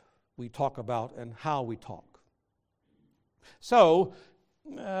what we talk about and how we talk. So,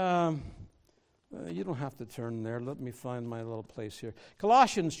 you don't have to turn there. Let me find my little place here.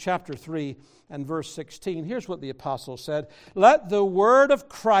 Colossians chapter 3 and verse 16. Here's what the apostle said. Let the word of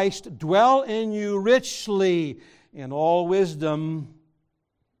Christ dwell in you richly in all wisdom.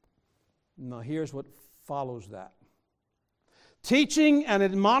 Now here's what follows that. Teaching and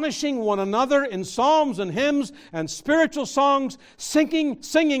admonishing one another in psalms and hymns and spiritual songs,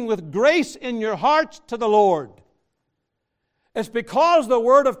 singing with grace in your hearts to the Lord. It's because the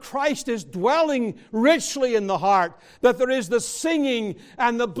word of Christ is dwelling richly in the heart that there is the singing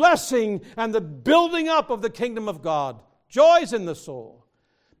and the blessing and the building up of the kingdom of God. Joy's in the soul.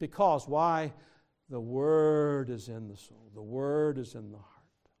 Because why? The word is in the soul. The word is in the heart.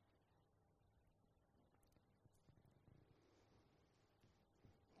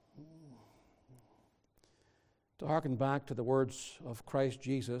 To hearken back to the words of Christ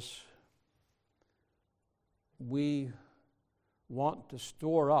Jesus, we want to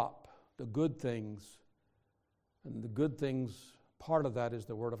store up the good things, and the good things, part of that is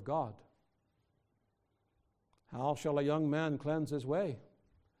the Word of God. How shall a young man cleanse his way?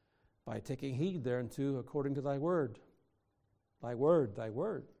 By taking heed thereunto according to thy word. Thy word, thy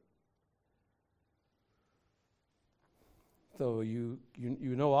word. So you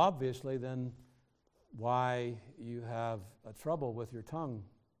know obviously then why you have a trouble with your tongue.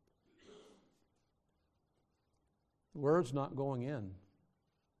 The word's not going in.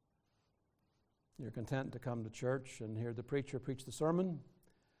 You're content to come to church and hear the preacher preach the sermon,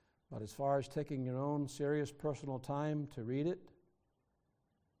 but as far as taking your own serious personal time to read it,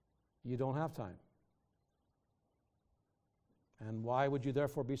 you don't have time. And why would you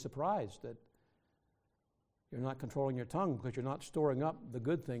therefore be surprised that you're not controlling your tongue? Because you're not storing up the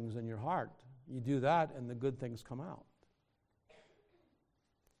good things in your heart. You do that and the good things come out.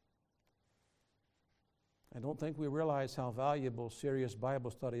 I don't think we realize how valuable serious Bible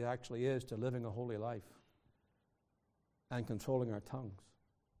study actually is to living a holy life and controlling our tongues.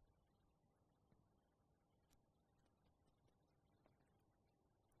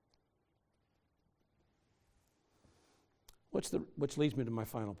 Which leads me to my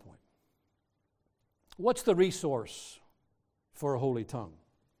final point. What's the resource for a holy tongue?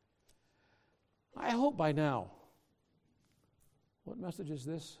 I hope by now, what message is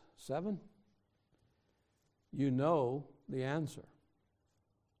this? 7? You know the answer.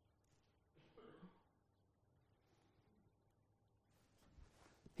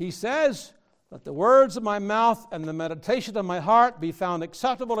 He says, "Let the words of my mouth and the meditation of my heart be found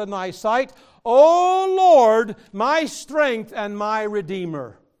acceptable in thy sight, O Lord, my strength and my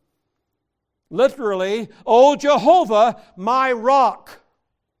Redeemer." Literally, O Jehovah, my rock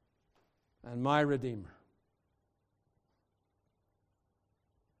and my Redeemer.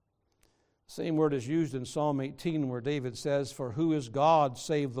 Same word is used in Psalm 18 where David says, "For who is God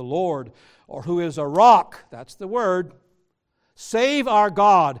save the Lord?" Or who is a rock? That's the word. Save our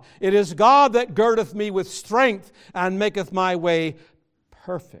God. It is God that girdeth me with strength and maketh my way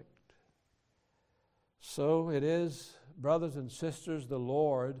perfect. So it is, brothers and sisters, the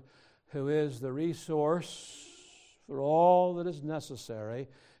Lord who is the resource for all that is necessary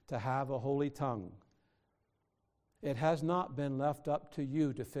to have a holy tongue. It has not been left up to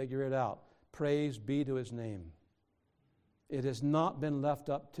you to figure it out. Praise be to His name. It has not been left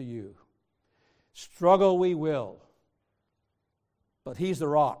up to you. Struggle we will, but He's the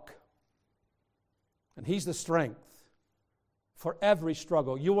rock, and He's the strength for every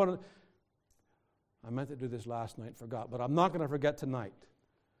struggle. I meant to do this last night, forgot, but I'm not going to forget tonight.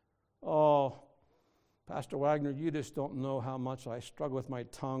 Oh, Pastor Wagner, you just don't know how much I struggle with my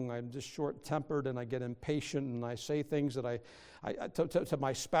tongue. I'm just short-tempered and I get impatient and I say things that to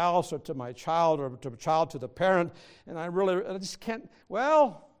my spouse or to my child or to a child to the parent, and I just can't.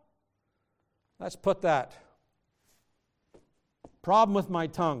 Well, let's put that problem with my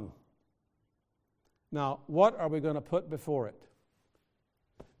tongue. Now, what are we going to put before it?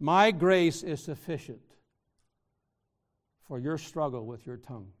 My grace is sufficient for your struggle with your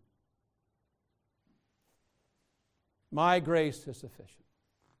tongue. My grace is sufficient.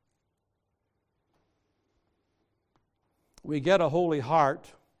 We get a holy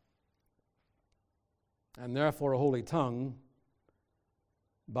heart and therefore a holy tongue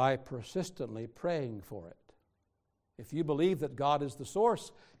by persistently praying for it. If you believe that God is the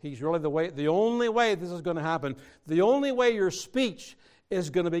source, He's really the only way this is going to happen, the only way your speech is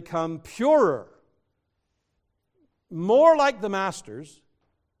going to become purer, more like the Master's,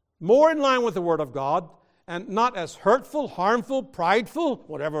 more in line with the Word of God, and not as hurtful, harmful, prideful,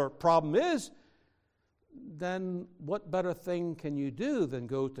 whatever problem is, then what better thing can you do than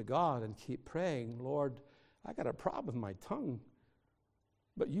go to God and keep praying, "Lord, I got a problem with my tongue,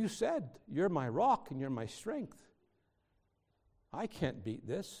 but you said you're my rock and you're my strength. I can't beat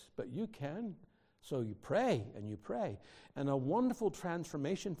this, but you can." So you pray and you pray. And a wonderful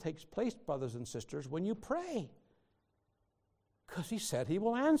transformation takes place, brothers and sisters, when you pray. Because He said He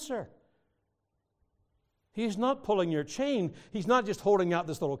will answer. He's not pulling your chain. He's not just holding out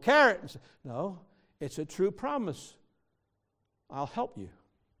this little carrot. No, it's a true promise. I'll help you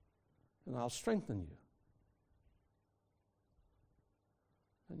and I'll strengthen you.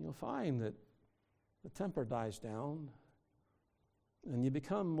 And you'll find that the temper dies down and you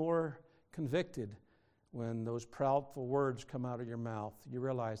become more convicted when those proudful words come out of your mouth. You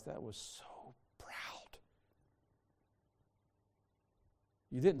realize that was so proud.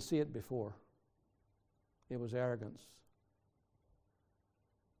 You didn't see it before. It was arrogance.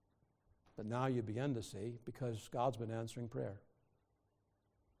 But now you begin to see, because God's been answering prayer.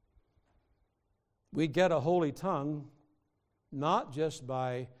 We get a holy tongue not just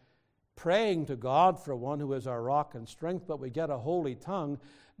by praying to God for one who is our rock and strength, but we get a holy tongue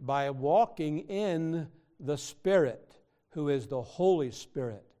by walking in the Spirit, who is the Holy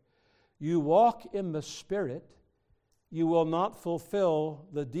Spirit. You walk in the Spirit, you will not fulfill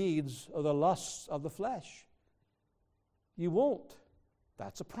the deeds or the lusts of the flesh. You won't.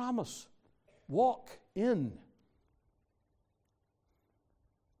 That's a promise. Walk in.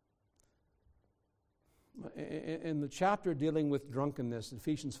 In the chapter dealing with drunkenness,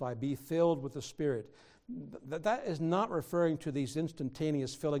 Ephesians 5, be filled with the Spirit. That is not referring to these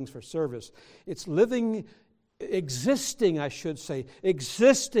instantaneous fillings for service. It's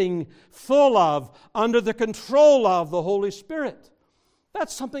existing full of, under the control of the Holy Spirit.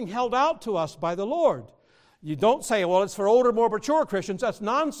 That's something held out to us by the Lord. You don't say, well, it's for older, more mature Christians. That's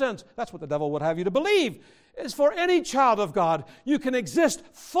nonsense. That's what the devil would have you to believe. is for any child of God. You can exist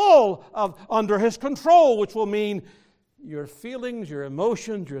full of under His control, which will mean your feelings, your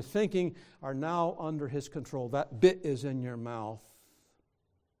emotions, your thinking are now under His control. That bit is in your mouth.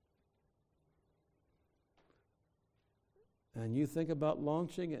 And you think about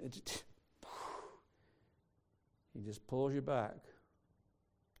launching it, He just pulls you back.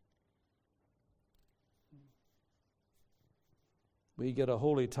 We get a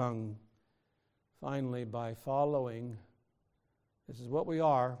holy tongue finally by following. This is what we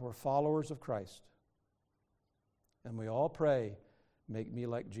are. We're followers of Christ. And we all pray, make me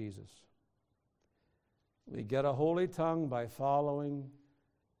like Jesus. We get a holy tongue by following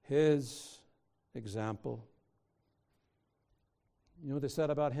His example. You know what they said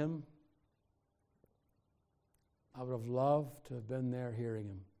about Him? I would have loved to have been there hearing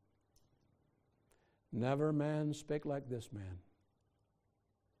Him. Never man spake like this man.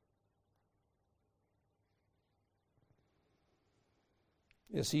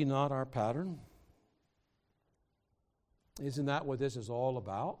 Is He not our pattern? Isn't that what this is all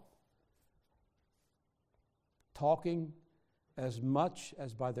about? Talking as much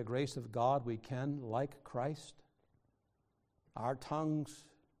as by the grace of God we can like Christ. Our tongues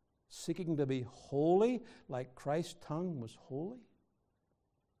seeking to be holy like Christ's tongue was holy.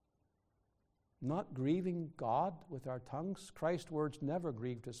 Not grieving God with our tongues. Christ's words never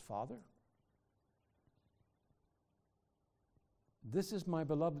grieved His Father. This is my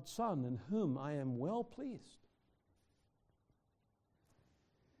beloved Son, in whom I am well pleased.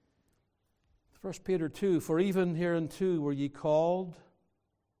 1 Peter 2, for even hereunto were ye called.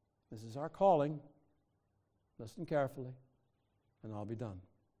 This is our calling. Listen carefully, and I'll be done.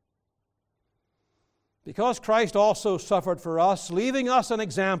 Because Christ also suffered for us, leaving us an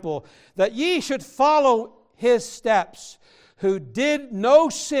example, that ye should follow His steps, who did no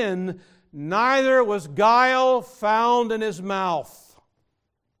sin, neither was guile found in His mouth.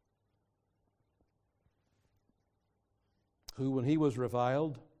 Who, when He was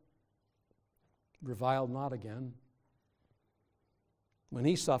reviled not again. When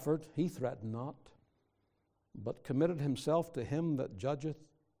He suffered, He threatened not, but committed Himself to Him that judgeth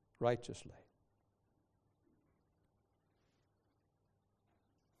righteously.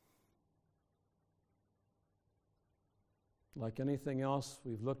 Like anything else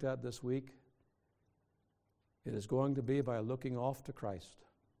we've looked at this week, it is going to be by looking off to Christ.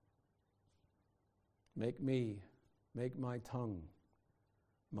 Make my tongue,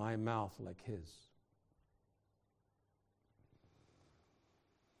 my mouth like His.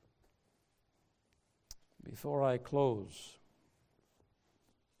 Before I close,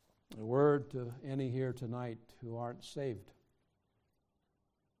 a word to any here tonight who aren't saved.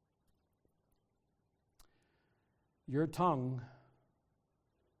 Your tongue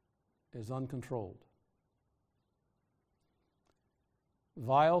is uncontrolled.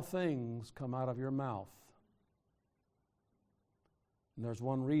 Vile things come out of your mouth. And there's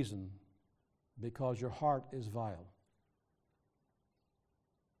one reason, because your heart is vile.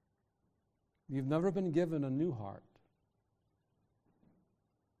 You've never been given a new heart.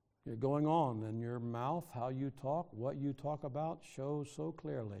 You're going on, and your mouth, how you talk, what you talk about, shows so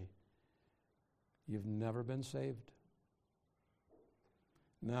clearly you've never been saved.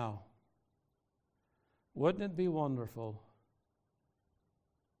 Now, wouldn't it be wonderful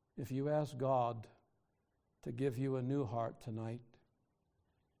if you asked God to give you a new heart tonight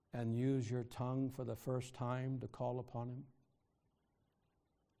and use your tongue for the first time to call upon Him?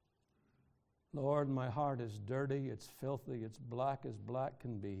 Lord, my heart is dirty, it's filthy, it's black as black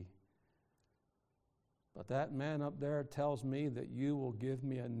can be. But that man up there tells me that you will give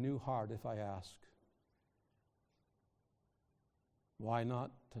me a new heart if I ask. Why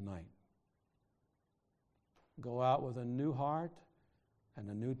not tonight? Go out with a new heart and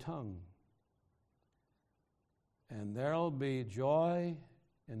a new tongue. And there'll be joy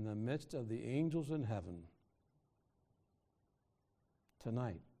in the midst of the angels in heaven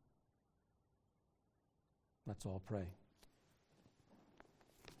tonight. Let's all pray.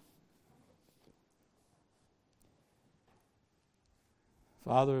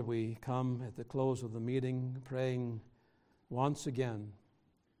 Father, we come at the close of the meeting praying once again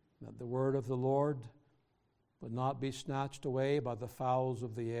that the word of the Lord would not be snatched away by the fowls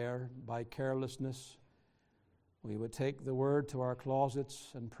of the air, by carelessness. We would take the word to our closets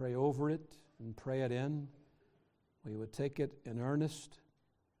and pray over it and pray it in. We would take it in earnest.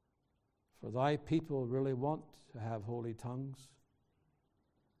 For thy people really want to have holy tongues.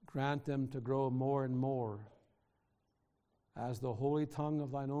 Grant them to grow more and more as the holy tongue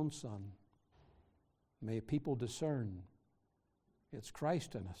of thine own Son. May people discern it's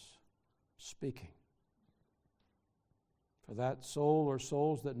Christ in us speaking. for that soul or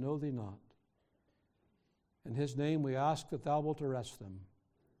souls that know thee not. In his name we ask that thou wilt arrest them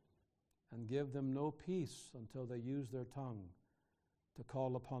and give them no peace until they use their tongue to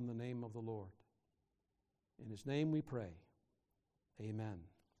call upon the name of the Lord. In his name we pray. Amen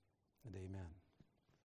and amen.